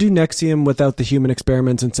 we're going to do NXIVM without the human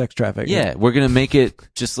experiments and sex trafficking. Yeah, we're going to make it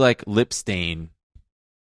just like lip stain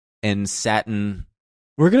and satin.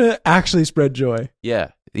 We're going to actually spread joy. Yeah,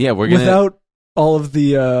 we're going to... Without all of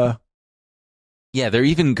the... Yeah, they're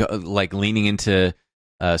even like leaning into...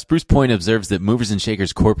 Spruce Point observes that Movers and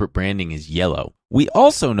Shakers' corporate branding is yellow. We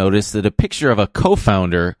also noticed that a picture of a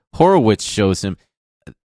co-founder, Horowitz, shows him...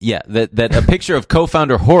 that a picture of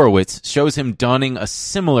co-founder Horowitz shows him donning a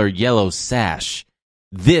similar yellow sash.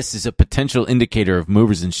 This is a potential indicator of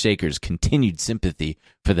Movers and Shakers' continued sympathy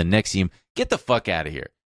for the NXIVM. Get the fuck out of here.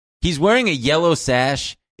 He's wearing a yellow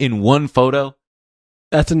sash in one photo.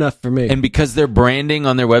 That's enough for me. And because their branding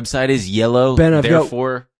on their website is yellow, Ben, I've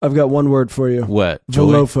got one word for you. What?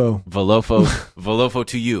 Velofo. Velofo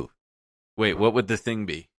to you. Wait, what would the thing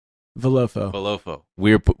be? Velofo.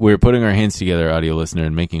 We're putting our hands together, audio listener,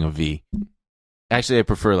 and making a V. Actually, I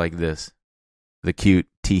prefer like this. The cute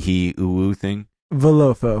tee-hee ooh thing.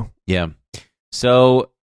 Velofo. Yeah.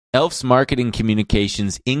 So... e.l.f.'s marketing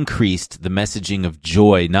communications increased the messaging of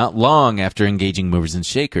joy not long after engaging Movers and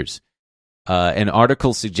Shakers. An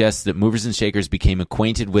article suggests that Movers and Shakers became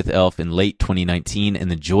acquainted with e.l.f. in late 2019,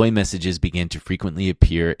 and the joy messages began to frequently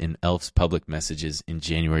appear in e.l.f.'s public messages in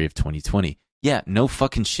January of 2020. Yeah, no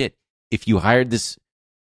fucking shit. If you hired this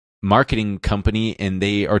marketing company and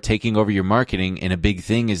they are taking over your marketing and a big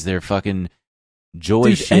thing is their fucking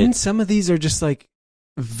joy shit. And some of these are just like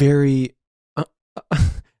very...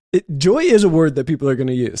 joy is a word that people are going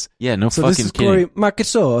to use. Yeah, no so fucking this is kidding. Corey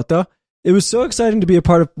Makisota. It was so exciting to be a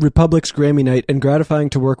part of Republic's Grammy night and gratifying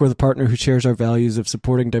to work with a partner who shares our values of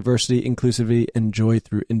supporting diversity, inclusivity, and joy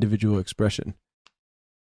through individual expression.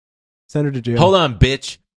 Send her to jail. Hold on,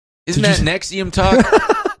 bitch. Isn't that NXIVM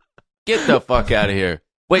talk? Get the fuck out of here.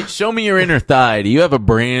 Wait, show me your inner thigh. Do you have a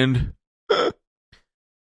brand?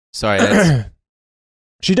 Sorry, that's...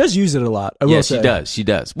 She does use it a lot. I will say. She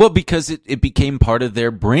does. Well, because it became part of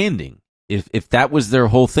their branding. If that was their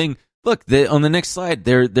whole thing, look, on the next slide,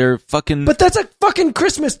 they're fucking. But that's a fucking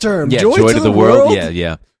Christmas term. Yeah, joy to the world.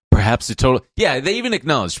 Yeah. Perhaps a total. Yeah, they even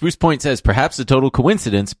acknowledge. Spruce Point says perhaps a total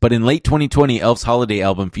coincidence, but in late 2020, e.l.f.'s holiday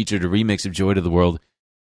album featured a remix of "Joy to the World,"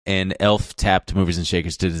 and e.l.f. tapped Movers and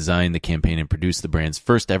Shakers to design the campaign and produce the brand's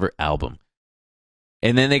first ever album.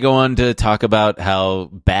 And then they go on to talk about how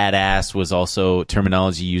badass was also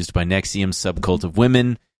terminology used by NXIVM's subcult of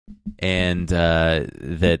women, and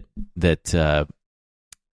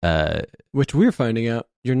which we're finding out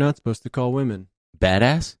you're not supposed to call women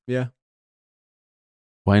badass. Yeah.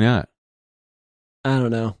 Why not? I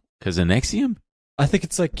don't know. Because of NXIVM? I think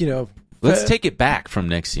it's like, let's take it back from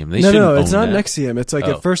NXIVM. No, it's not NXIVM. It's like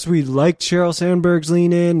at first we liked Sheryl Sandberg's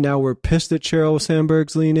lean in. Now we're pissed at Sheryl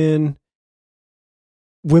Sandberg's lean in.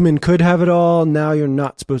 Women could have it all. Now you're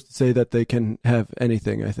not supposed to say that they can have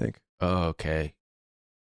anything, I think. Oh, okay.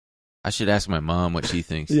 I should ask my mom what she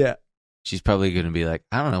thinks. Yeah. She's probably going to be like,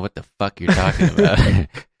 I don't know what the fuck you're talking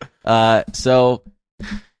about.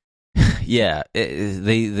 Yeah,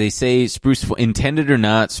 they say intended or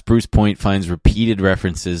not, Spruce Point finds repeated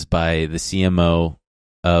references by the CMO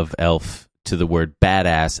of e.l.f. to the word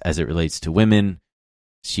badass as it relates to women.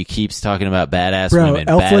 She keeps talking about badass women.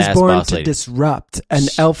 e.l.f. was born to ladies. Disrupt, and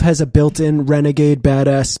e.l.f. has a built-in renegade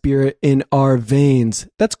badass spirit in our veins.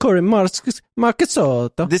 That's Cory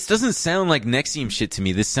Marchisotto. This doesn't sound like NXIVM shit to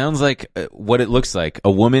me. This sounds like what it looks like.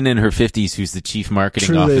 A woman in her 50s who's the chief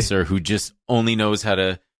marketing officer who just only knows how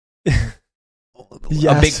to...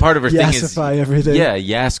 a big part of her thing is everything. Yeah,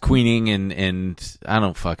 yas queening and I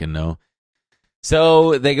don't fucking know.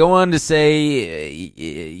 So they go on to say,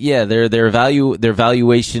 yeah, their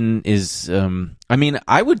valuation is. I mean,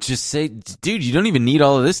 I would just say, dude, you don't even need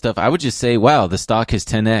all of this stuff. I would just say, wow, the stock has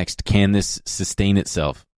 10x'd. Can this sustain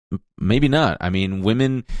itself? Maybe not. I mean,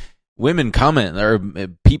 women comment, or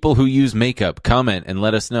people who use makeup comment and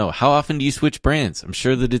let us know. How often do you switch brands? I'm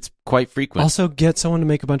sure that it's quite frequent. Also, get someone to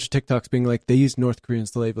make a bunch of TikToks being like, they use North Korean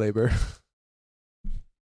slave labor.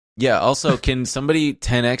 Yeah. Also, can somebody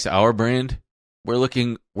 10x our brand? We're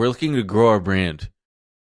looking to grow our brand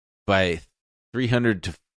by 300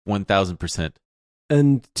 to 1,000%.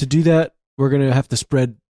 And to do that, we're gonna have to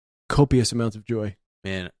spread copious amounts of joy,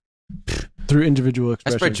 man. Through individual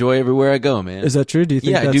expression. I spread joy everywhere I go, man. Is that true? Do you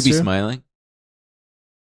think? Yeah, that's I do be true? smiling.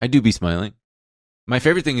 I do be smiling. My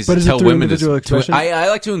favorite thing is to is tell women to. I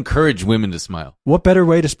like to encourage women to smile. What better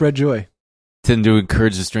way to spread joy than to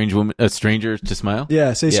encourage a stranger to smile?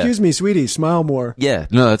 Yeah. Say, excuse me, sweetie, smile more. Yeah.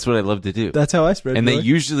 No, that's what I love to do. That's how I spread. And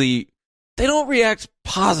joy. they don't react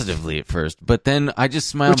positively at first, but then I just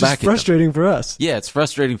smile Which back. Which is frustrating for us. Yeah, it's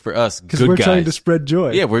frustrating for us because we're trying to spread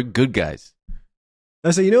joy. Yeah, we're good guys. I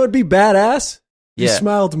say, what'd be badass? You Yeah.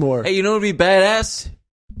 smiled more. Hey, you know what'd be badass?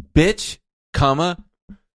 Bitch, try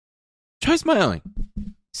smiling.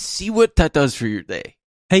 See what that does for your day.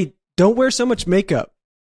 Hey, don't wear so much makeup.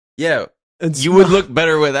 Yeah, and you would look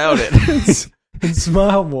better without it. And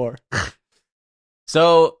smile more.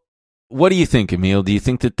 So, what do you think, Emil? Do you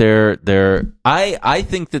think that they're I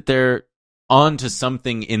think that they're onto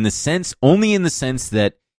something only in the sense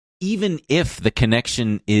that even if the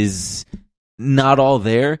connection is not all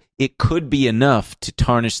there, it could be enough to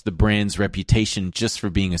tarnish the brand's reputation just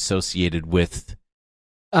for being associated with.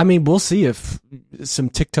 I mean, we'll see if some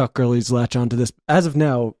TikTok girlies latch onto this. As of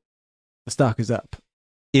now, the stock is up.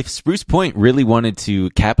 If Spruce Point really wanted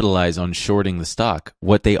to capitalize on shorting the stock,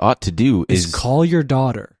 what they ought to do is call your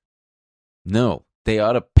daughter. No, they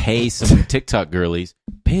ought to pay some TikTok girlies.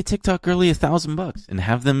 Pay a TikTok girlie $1,000 and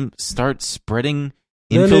have them start spreading,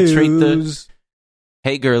 infiltrate the.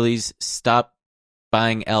 Hey, girlies, stop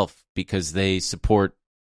buying e.l.f. because they support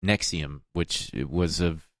NXIVM, which was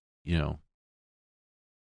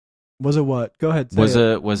Was a what? Go ahead.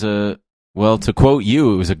 Well, to quote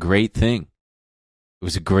you, it was a great thing. It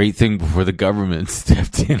was a great thing before the government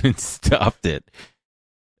stepped in and stopped it.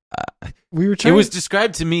 It was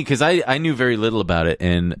described to me because I knew very little about it,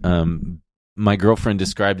 and my girlfriend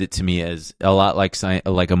described it to me as a lot like a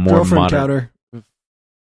more girlfriend modern. Counter,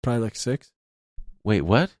 probably like 6. Wait,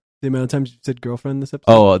 what? The amount of times you said girlfriend this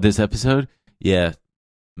episode? Oh, this episode? Yeah,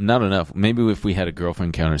 not enough. Maybe if we had a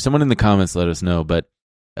girlfriend counter. Someone in the comments let us know. But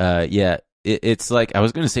yeah, it's like, I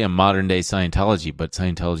was going to say a modern day Scientology, but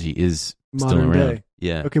Scientology is still around. Day.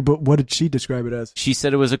 Yeah. Okay, but what did she describe it as? She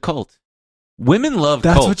said it was a cult. Women love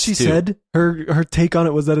cults. That's what she too. said? Her take on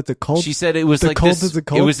it was that it's a cult? She said it was like this. Is a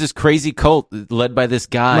cult? It was this crazy cult led by this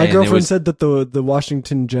guy. My girlfriend said that the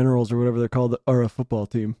Washington Generals or whatever they're called are a football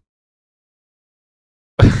team.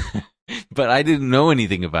 But I didn't know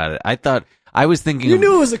anything about it. I was thinking you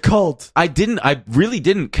knew it was a cult. I really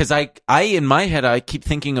didn't, because I in my head I keep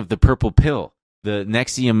thinking of the purple pill, the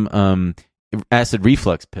NXIVM acid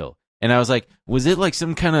reflux pill, and I was like, was it like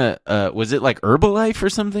some kind of was it like Herbalife or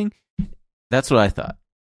something? That's what I thought.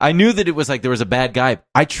 I knew that it was like there was a bad guy.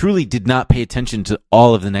 I truly did not pay attention to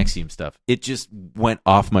all of the NXIVM stuff. It just went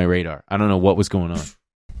off my radar. I don't know what was going on.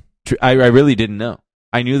 I really didn't know.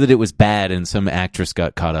 I knew that it was bad and some actress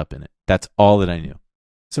got caught up in it. That's all that I knew.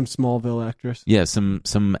 Some Smallville actress. Yeah,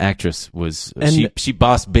 some actress was she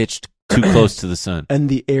boss bitched too close to the sun. And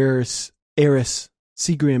the heiress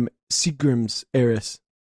Seagram's heiress.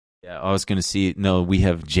 Yeah, I was going to see. No, we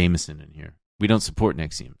have Jameson in here. We don't support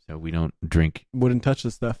NXIVM, so we don't drink. Wouldn't touch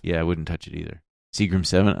the stuff. Yeah, I wouldn't touch it either. Seagram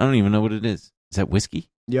 7. I don't even know what it is. Is that whiskey?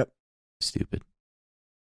 Yep. Stupid.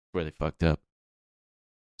 Where they fucked up.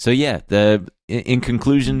 So yeah, in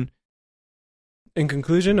conclusion.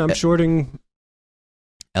 I'm shorting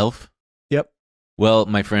e.l.f. Yep. Well,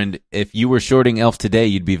 my friend, if you were shorting e.l.f. today,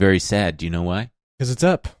 you'd be very sad. Do you know why? Because it's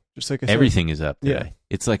up. Just like I said. Everything is up today. Yeah.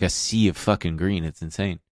 It's like a sea of fucking green. It's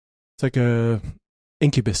insane. It's like a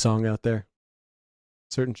Incubus song out there.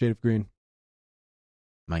 Certain shade of green.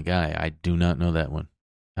 My guy, I do not know that one.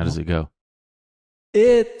 How does it go?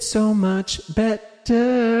 It's so much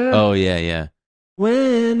better. Oh, yeah.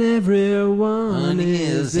 When everyone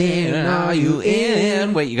is in, are you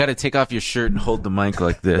in? Wait, you got to take off your shirt and hold the mic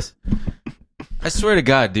like this. I swear to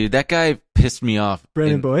God, dude, that guy pissed me off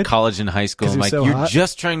Brandon in Boyd? college and high school. I'm like, so you're hot?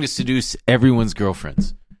 just trying to seduce everyone's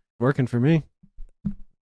girlfriends. Working for me.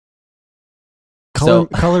 So-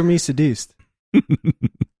 Color me seduced.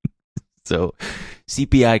 So,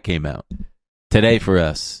 CPI came out today for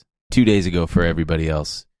us, 2 days ago for everybody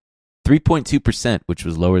else. 3.2%, which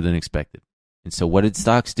was lower than expected. And so what did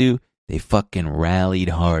stocks do? They fucking rallied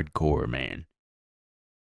hardcore, man.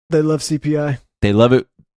 They love CPI. They love it.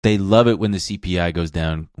 They love it when the CPI goes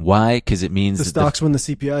down. Why? Because it means The stocks when the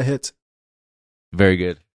CPI hits. Very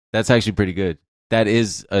good. That's actually pretty good. That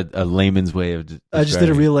is a layman's way of. I just did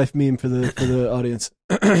a real life meme for the audience.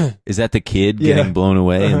 Is that the kid getting blown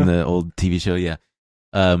away in the old TV show? Yeah.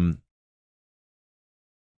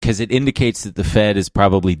 Because it indicates that the Fed is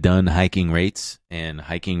probably done hiking rates, and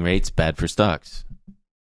hiking rates bad for stocks.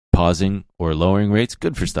 Pausing or lowering rates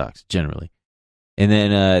good for stocks generally. And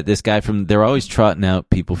then this guy they're always trotting out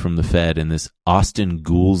people from the Fed, and this Austin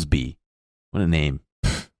Goolsbee, what a name.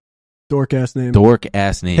 Dork ass name.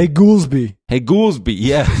 Hey Goolsbee.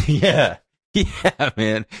 Yeah,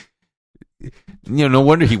 man. No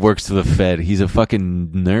wonder he works for the Fed. He's a fucking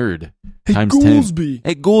nerd. Hey Times Goolsbee. 10.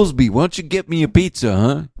 Hey Goolsbee, why don't you get me a pizza,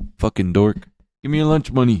 huh? Fucking dork. Give me your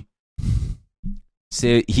lunch money.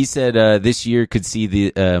 So he said this year could see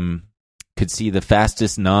the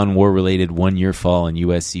fastest non-war related 1 year fall in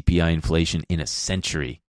U.S. CPI inflation in a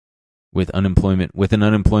century, with an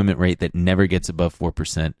unemployment rate that never gets above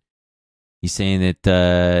 4%. He's saying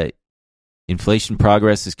that inflation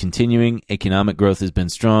progress is continuing, economic growth has been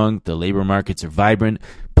strong, the labor markets are vibrant,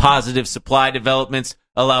 positive supply developments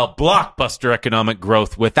allow blockbuster economic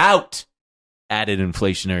growth without added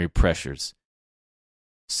inflationary pressures.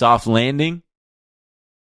 Soft landing?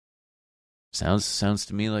 Sounds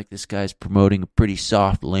to me like this guy's promoting a pretty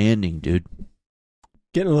soft landing, dude.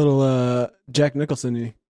 Getting a little Jack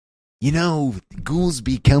Nicholson-y.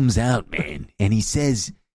 Goolsbee comes out, man, and he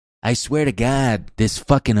says, I swear to God, this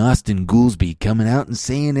fucking Austin Goolsbee coming out and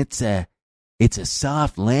saying it's a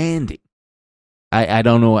soft landing. I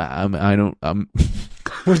don't know. I'm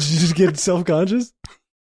What, did you just get self-conscious?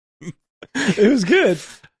 It was good.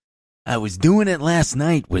 I was doing it last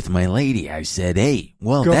night with my lady. I said, hey,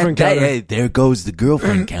 well, there goes the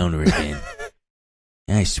girlfriend counter again.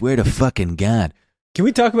 And I swear to fucking God. Can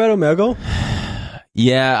we talk about Omegle?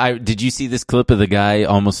 Yeah, did you see this clip of the guy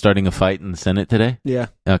almost starting a fight in the Senate today? Yeah.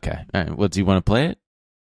 Okay. All right. Well, do you want to play it?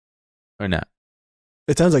 Or not?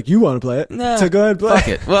 It sounds like you want to play it. No. So go ahead and play Fuck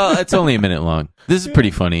it. Well, it's only a minute long. This is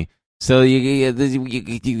pretty funny. So you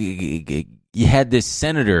had this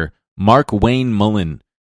senator, Mark Wayne Mullen,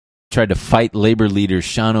 tried to fight labor leader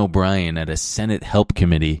Sean O'Brien at a Senate Help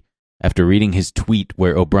Committee after reading his tweet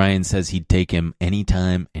where O'Brien says he'd take him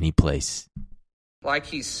anytime, any place. Like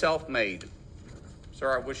he's self-made.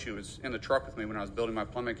 Sir, I wish he was in the truck with me when I was building my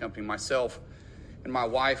plumbing company. Myself and my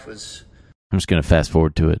wife was... I'm just going to fast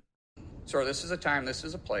forward to it. Sir, this is a time, this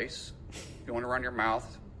is a place. If you want to run your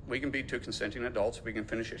mouth, we can be two consenting adults. We can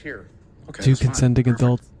finish it here. Okay, two consenting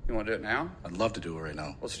adults. You want to do it now? I'd love to do it right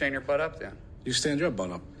now. Well, stand your butt up then. You stand your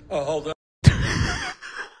butt up. Oh, hold up.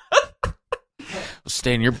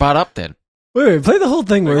 Stand your butt up then. Wait, play the whole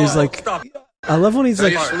thing where he's like... Stop. I love when he's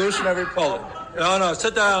like... Solution every Poland. No,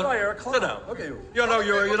 sit down. Sit down. Okay.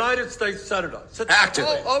 You're a United States Senator. Sit down.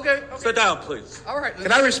 Actively. Oh, okay. Sit down, please. All right.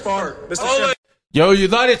 Can I respond? Mr. Chairman? You're a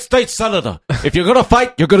United States Senator. If you're going to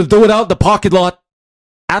fight, you're going to do it out in the parking lot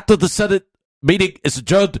after the Senate meeting is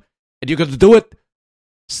adjourned, and you're going to do it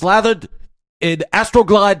slathered in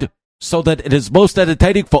Astroglide so that it is most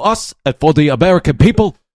entertaining for us and for the American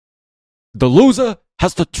people. The loser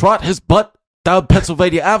has to trot his butt down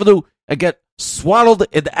Pennsylvania Avenue and get swallowed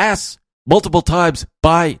in the ass multiple times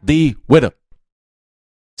by the widow.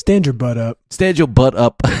 Stand your butt up. Stand your butt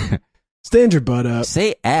up. Stand your butt up.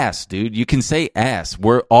 Say ass, dude. You can say ass.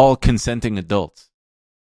 We're all consenting adults.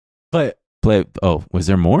 Play it. Play. Oh, was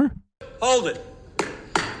there more? Hold it.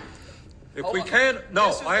 If we can,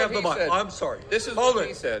 no, I have the mic. said. I'm sorry. This is Hold what it.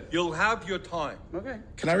 he said. You'll have your time. Okay.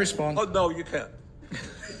 Can I respond? Oh, no, you can't.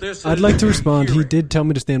 I'd like to respond. He did tell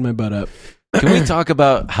me to stand my butt up. Can we talk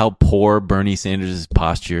about how poor Bernie Sanders'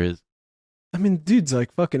 posture is? I mean, dude's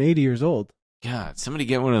like fucking 80 years old. God, somebody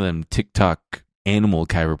get one of them TikTok animal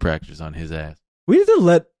chiropractors on his ass. We need to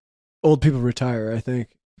let old people retire, I think.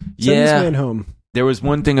 Send this man home. There was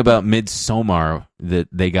one thing about Midsommar that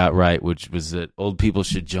they got right, which was that old people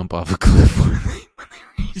should jump off a cliff when they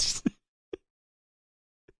reach.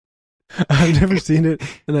 I've never seen it,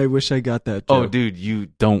 and I wish I got that joke. Oh, dude, you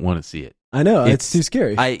don't want to see it. I know. It's too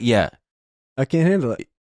scary. I can't handle it.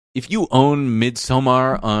 If you own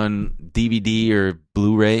Midsommar on DVD or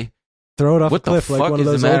Blu-ray, throw it off what a cliff the fuck like one of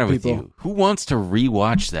is those the matter old with people. you? Who wants to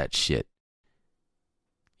rewatch that shit?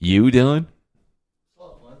 You, Dylan?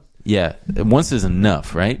 Yeah, once is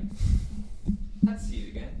enough, right? I'd see it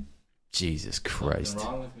again. Jesus Christ.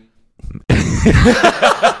 Something wrong with me.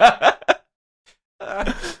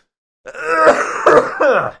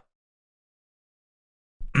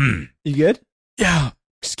 You good? Yeah.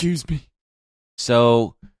 Excuse me.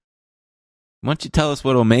 So, why don't you tell us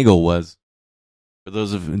what Omegle was? For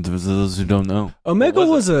those who don't know. Omegle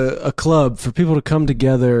was a club for people to come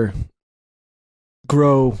together,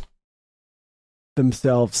 grow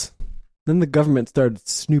themselves. Then the government started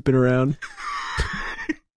snooping around.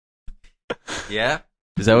 Yeah?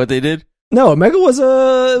 Is that what they did? No, Omegle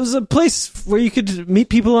was a place where you could meet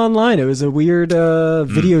people online. It was a weird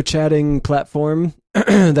video chatting platform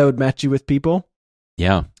that would match you with people.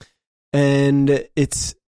 Yeah. And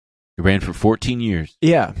it ran for 14 years.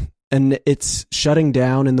 Yeah. And it's shutting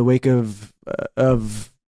down in the wake of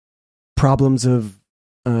problems of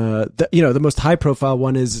the most high profile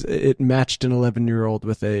one is it matched an 11-year-old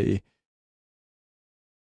with a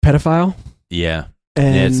pedophile. Yeah.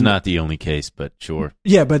 And yeah, it's not the only case, but sure.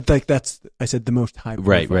 Yeah, but like that's I said the most high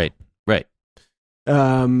profile. Right.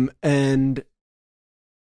 And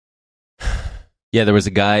yeah, there was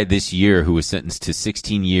a guy this year who was sentenced to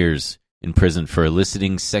 16 years in prison for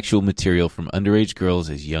eliciting sexual material from underage girls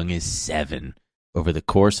as young as 7 over the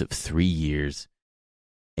course of 3 years.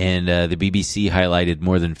 And the BBC highlighted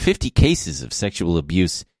more than 50 cases of sexual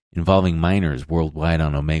abuse involving minors worldwide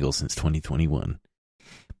on Omegle since 2021.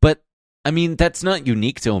 But, I mean, that's not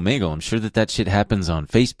unique to Omegle. I'm sure that shit happens on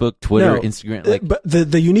Facebook, Twitter, Instagram. But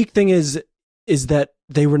the unique thing is that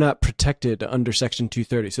they were not protected under Section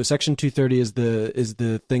 230. So Section 230 is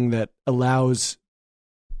the thing that allows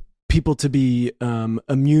people to be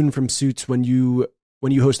immune from suits when you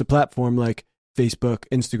host a platform like Facebook,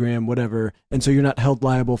 Instagram, whatever, and so you're not held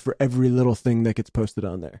liable for every little thing that gets posted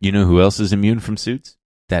on there. You know who else is immune from suits?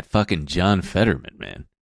 That fucking John Fetterman, man.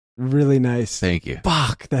 Really nice. Thank you.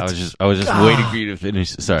 Fuck. I was just waiting for you to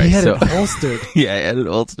finish. Sorry. He had it holstered. Yeah, I had it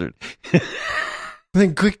holstered.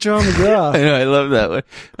 Then Quick Draw McGraw. I know, I love that one.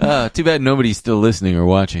 Too bad nobody's still listening or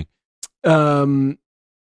watching. But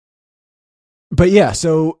yeah,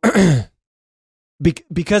 so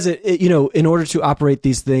because it in order to operate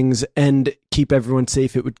these things and keep everyone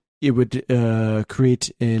safe, it would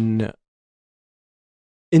create an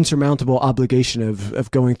insurmountable obligation of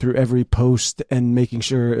going through every post and making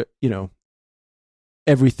sure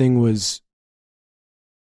everything was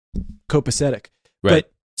copacetic. Right.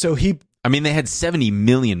 But so they had 70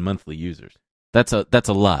 million monthly users. That's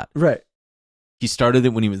a lot. Right. He started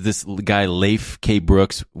it when this guy, Leif K.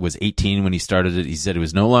 Brooks, was 18 when he started it. He said it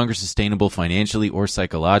was no longer sustainable financially or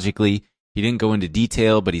psychologically. He didn't go into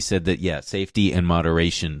detail, but he said that, yeah, safety and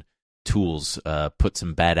moderation tools put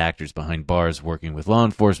some bad actors behind bars working with law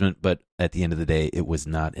enforcement, but at the end of the day, it was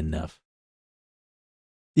not enough.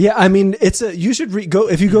 Yeah, I mean, you should go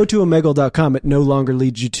if you go to omegle.com, it no longer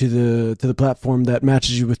leads you to the platform that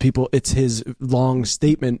matches you with people. It's his long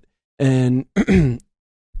statement, and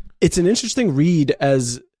it's an interesting read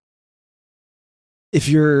as if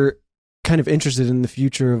you're kind of interested in the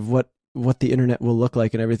future of what the internet will look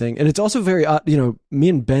like and everything. And it's also very odd, me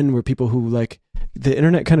and Ben were people who like the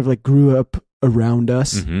internet kind of like grew up around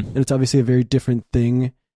us, and it's obviously a very different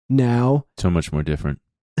thing now. So much more different.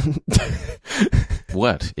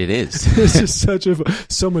 What? It is. It's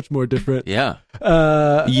just so much more different. Yeah.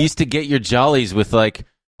 You used to get your jollies with like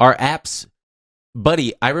our apps.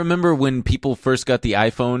 Buddy, I remember when people first got the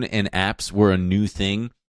iPhone and apps were a new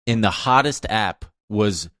thing, and the hottest app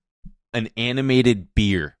was an animated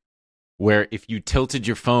beer where if you tilted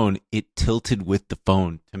your phone, it tilted with the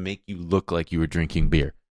phone to make you look like you were drinking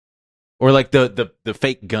beer. Or like the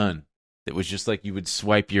fake gun that was just like you would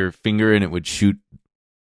swipe your finger and it would shoot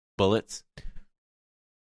bullets.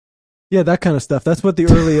 Yeah, that kind of stuff. That's what the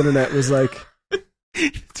early internet was like.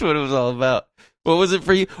 That's what it was all about. What was it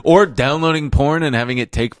for you? Or downloading porn and having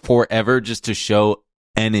it take forever just to show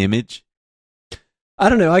an image? I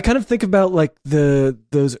don't know. I kind of think about like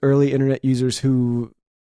those early internet users who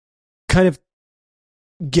kind of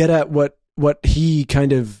get at what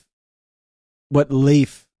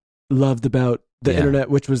Leif loved about the internet,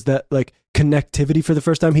 which was that like connectivity for the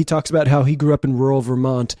first time. He talks about how he grew up in rural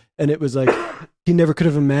Vermont, and it was like he never could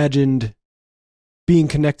have imagined being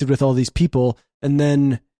connected with all these people. And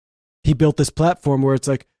then he built this platform where it's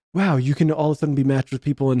like, wow, you can all of a sudden be matched with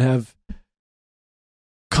people and have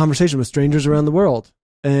conversation with strangers around the world.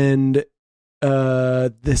 And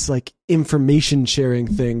this like information sharing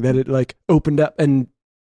thing that it like opened up. And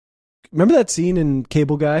remember that scene in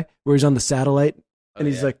Cable Guy where he's on the satellite and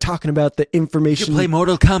he's like talking about the information. You play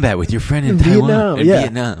Mortal Kombat with your friend in Taiwan.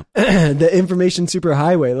 Vietnam. The information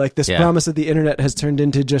superhighway, like this promise that the internet has turned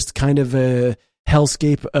into just kind of a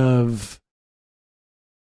hellscape of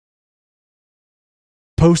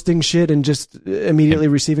posting shit and just immediately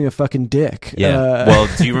receiving a fucking dick. Yeah. Well,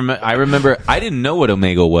 do you remember? I remember. I didn't know what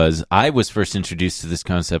Omegle was. I was first introduced to this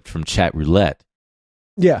concept from Chat Roulette.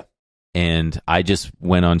 Yeah. And I just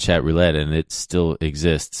went on Chat Roulette, and it still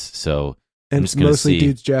exists. So and I'm just gonna mostly see.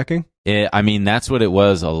 Dudes jacking. I mean, that's what it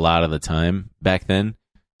was a lot of the time back then.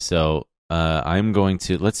 So I'm going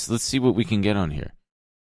to let's see what we can get on here.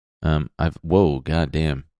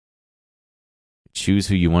 Goddamn. Choose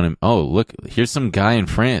who you want to. Oh, look, here's some guy in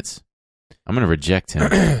France. I'm going to reject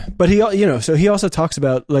him. But he also talks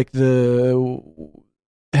about like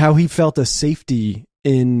how he felt a safety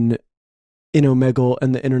in Omegle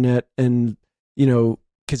and the internet, and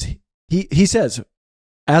because he says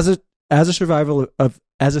as a survivor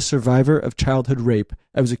of childhood rape,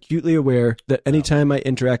 I was acutely aware that anytime I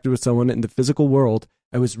interacted with someone in the physical world,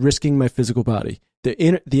 I was risking my physical body. The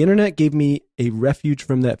internet gave me a refuge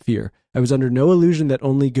from that fear. I was under no illusion that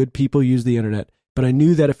only good people use the internet, but I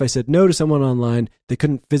knew that if I said no to someone online, they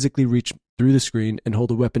couldn't physically reach through the screen and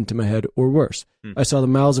hold a weapon to my head or worse. I saw the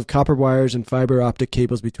miles of copper wires and fiber optic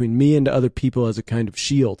cables between me and other people as a kind of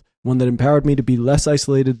shield, one that empowered me to be less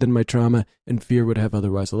isolated than my trauma and fear would have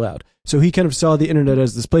otherwise allowed. So he kind of saw the internet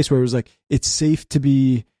as this place where it was like, it's safe to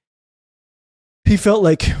be... He felt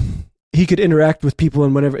like he could interact with people,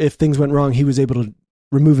 and if things went wrong, he was able to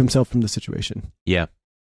remove himself from the situation. Yeah.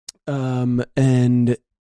 And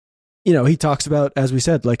he talks about, as we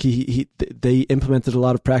said, like they implemented a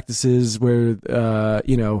lot of practices where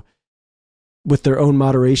with their own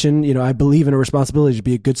moderation. I believe in a responsibility to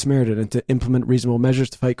be a good Samaritan and to implement reasonable measures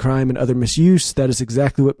to fight crime and other misuse. That is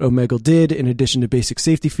exactly what Omegle did. In addition to basic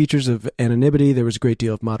safety features of anonymity, there was a great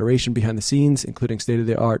deal of moderation behind the scenes, including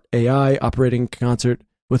state-of-the-art AI operating in concert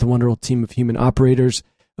with a wonderful team of human operators.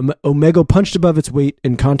 Omegle punched above its weight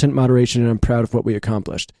in content moderation, and I'm proud of what we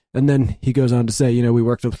accomplished. And then he goes on to say, we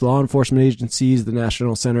worked with law enforcement agencies, the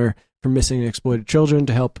National Center for Missing and Exploited Children,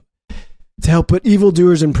 to help put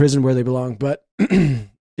evildoers in prison where they belong. But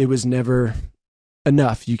it was never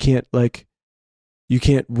enough. You can't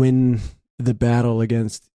win the battle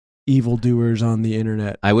against evildoers on the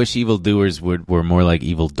internet. I wish evildoers were more like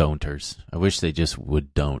evil don'ters. I wish they just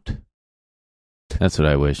would don't. That's what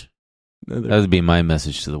I wish. That would be my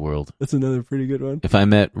message to the world. That's another pretty good one. If I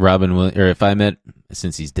met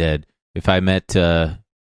since he's dead, if I met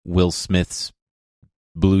Will Smith's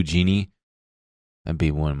Blue Genie, that'd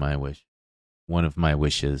be one of my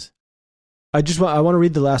wishes. I want to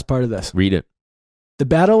read the last part of this. Read it. The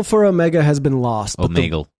battle for Omega has been lost.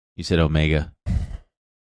 Omegle. You said Omega.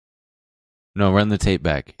 No, run the tape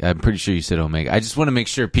back. I'm pretty sure you said Omega. I just want to make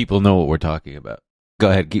sure people know what we're talking about.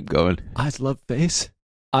 Go ahead, keep going. Eyes love face.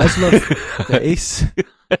 Eyes love face.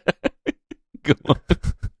 Go on.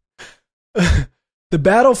 The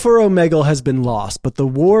battle for Omegle has been lost, but the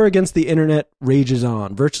war against the internet rages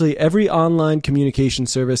on. Virtually every online communication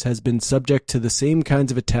service has been subject to the same kinds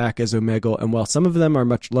of attack as Omegle, and while some of them are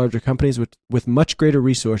much larger companies with much greater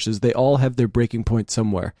resources, they all have their breaking point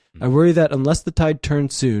somewhere. I worry that unless the tide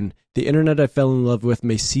turns soon, the internet I fell in love with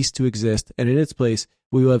may cease to exist, and in its place,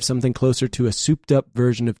 we will have something closer to a souped-up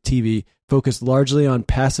version of TV, focused largely on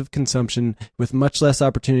passive consumption with much less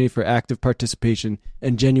opportunity for active participation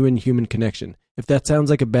and genuine human connection. If that sounds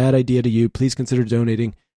like a bad idea to you, please consider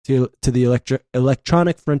donating to the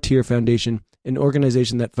Electronic Frontier Foundation, an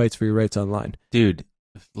organization that fights for your rights online. Dude,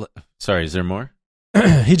 sorry, is there more?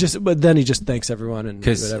 But then he just thanks everyone and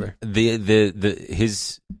whatever.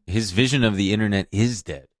 His vision of the internet is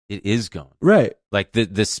dead. It is gone. Right. Like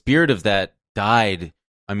the spirit of that died.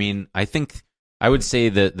 I mean, I would say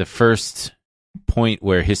that the first point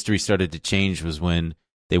where history started to change was when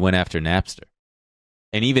they went after Napster.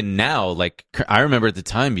 And even now, like, I remember at the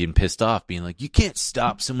time being pissed off, being like, you can't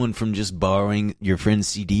stop someone from just borrowing your friend's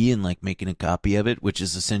CD and like making a copy of it, which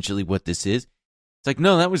is essentially what this is. It's like,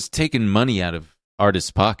 no, that was taking money out of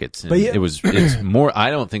artists' pockets. And it's more,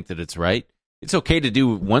 I don't think that it's right. It's okay to do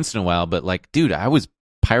once in a while, but like, dude, I was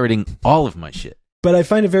pirating all of my shit. But I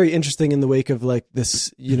find it very interesting in the wake of like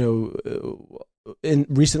this, and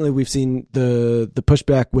recently we've seen the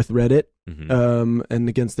pushback with Reddit, and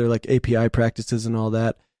against their like API practices and all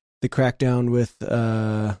that. The crackdown with,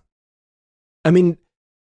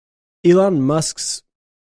 Elon Musk's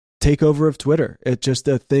takeover of Twitter. It's just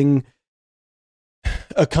a thing,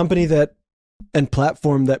 a company that and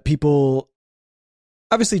platform that people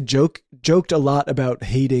obviously joked a lot about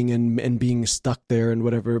hating and being stuck there and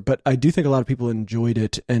whatever. But I do think a lot of people enjoyed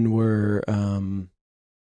it and were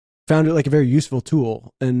found it like a very useful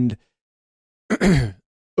tool. And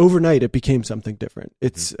overnight, it became something different.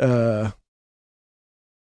 It's a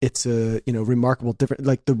remarkable different.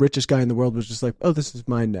 Like the richest guy in the world was just like, oh, this is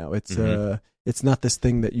mine now. It's not this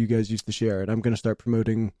thing that you guys used to share, and I'm going to start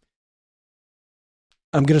promoting.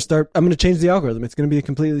 I'm going to change the algorithm. It's going to be a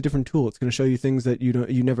completely different tool. It's going to show you things that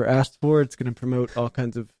you never asked for. It's going to promote all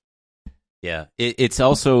kinds of. Yeah, it's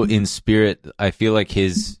also in spirit. I feel like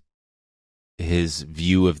his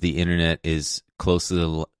view of the internet is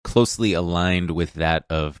closely aligned with that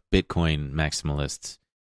of Bitcoin maximalists,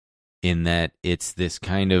 in that it's this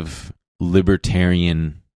kind of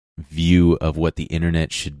libertarian view of what the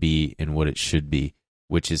internet should be and what it should be,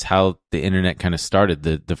 which is how the internet kind of started.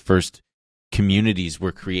 The first communities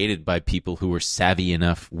were created by people who were savvy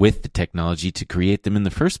enough with the technology to create them in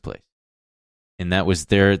the first place. And that was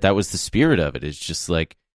the spirit of it. It's just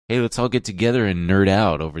like, hey, let's all get together and nerd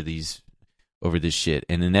out over this shit.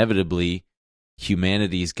 And inevitably,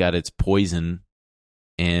 humanity's got its poison,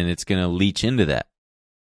 and it's going to leach into that.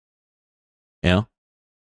 You know?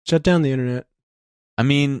 Shut down the internet. I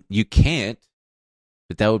mean, you can't,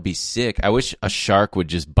 but that would be sick. I wish a shark would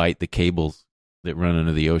just bite the cables that run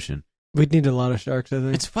under the ocean. We'd need a lot of sharks, I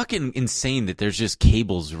think. It's fucking insane that there's just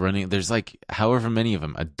cables running. There's like however many of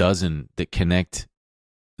them, a dozen that connect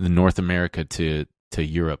the North America to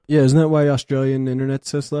Europe. Yeah, isn't that why Australian internet's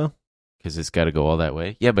so slow? Because it's got to go all that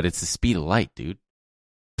way. Yeah, but it's the speed of light, dude.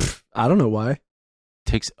 I don't know why.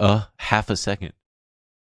 Takes a half a second.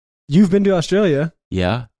 You've been to Australia.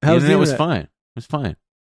 Yeah. The internet was fine. It was fine.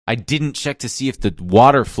 I didn't check to see if the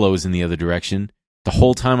water flows in the other direction. The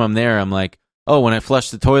whole time I'm there, I'm like, oh, when I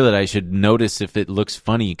flush the toilet, I should notice if it looks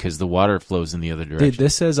funny because the water flows in the other direction. Dude,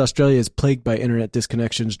 this says Australia is plagued by internet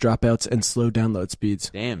disconnections, dropouts, and slow download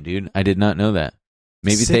speeds. Damn, dude. I did not know that.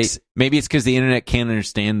 Maybe it's because the internet can't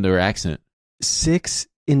understand their accent. 6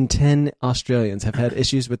 in 10 Australians have had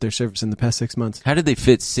issues with their service in the past 6 months. How did they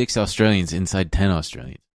fit 6 Australians inside 10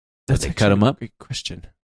 Australians? That's they cut them up? Great question.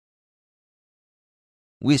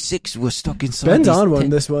 We're stuck inside. Ben's on one,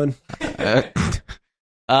 this one.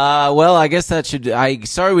 Well, I guess that should.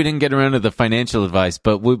 Sorry we didn't get around to the financial advice,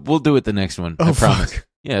 but we'll do it the next one. I promise. Fuck.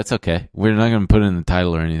 Yeah, it's okay. We're not going to put it in the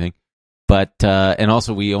title or anything. But and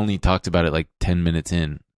also we only talked about it like 10 minutes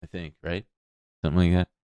in, I think, right? Something like that.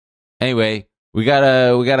 Anyway, we got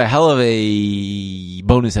a hell of a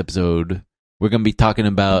bonus episode. We're going to be talking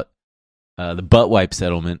about the butt wipe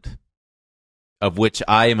settlement, of which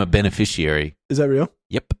I am a beneficiary. Is that real?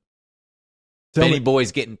 Yep. Benny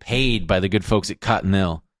Boy's getting paid by the good folks at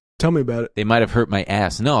Cottonelle. Tell me about it. They might have hurt my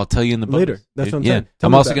ass. No, I'll tell you in the bonus. Later. That's what I'm saying.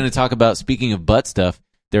 I'm also going to talk about, speaking of butt stuff,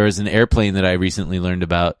 there was an airplane that I recently learned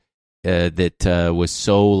about that was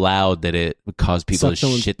so loud that it would cause people to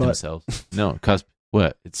shit themselves. No, it caused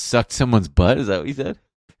what? It sucked someone's butt? Is that what you said?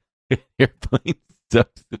 Airplane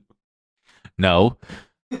sucked. No.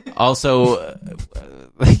 Also,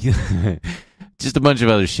 just a bunch of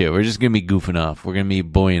other shit. We're just going to be goofing off. We're going to be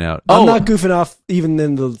boying out. I'm not goofing off even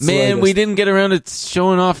in the slightest. Man, we didn't get around to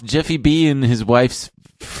showing off Jeffy B and his wife's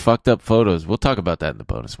fucked up photos. We'll talk about that in the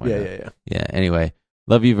bonus one. Yeah, anyway,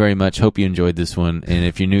 love you very much. Hope you enjoyed this one. And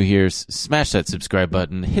if you're new here, smash that subscribe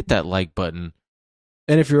button. Hit that like button.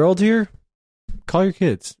 And if you're old here, call your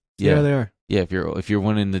kids. See how they are. Yeah, if you're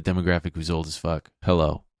one in the demographic who's old as fuck.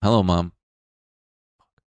 Hello, Mom.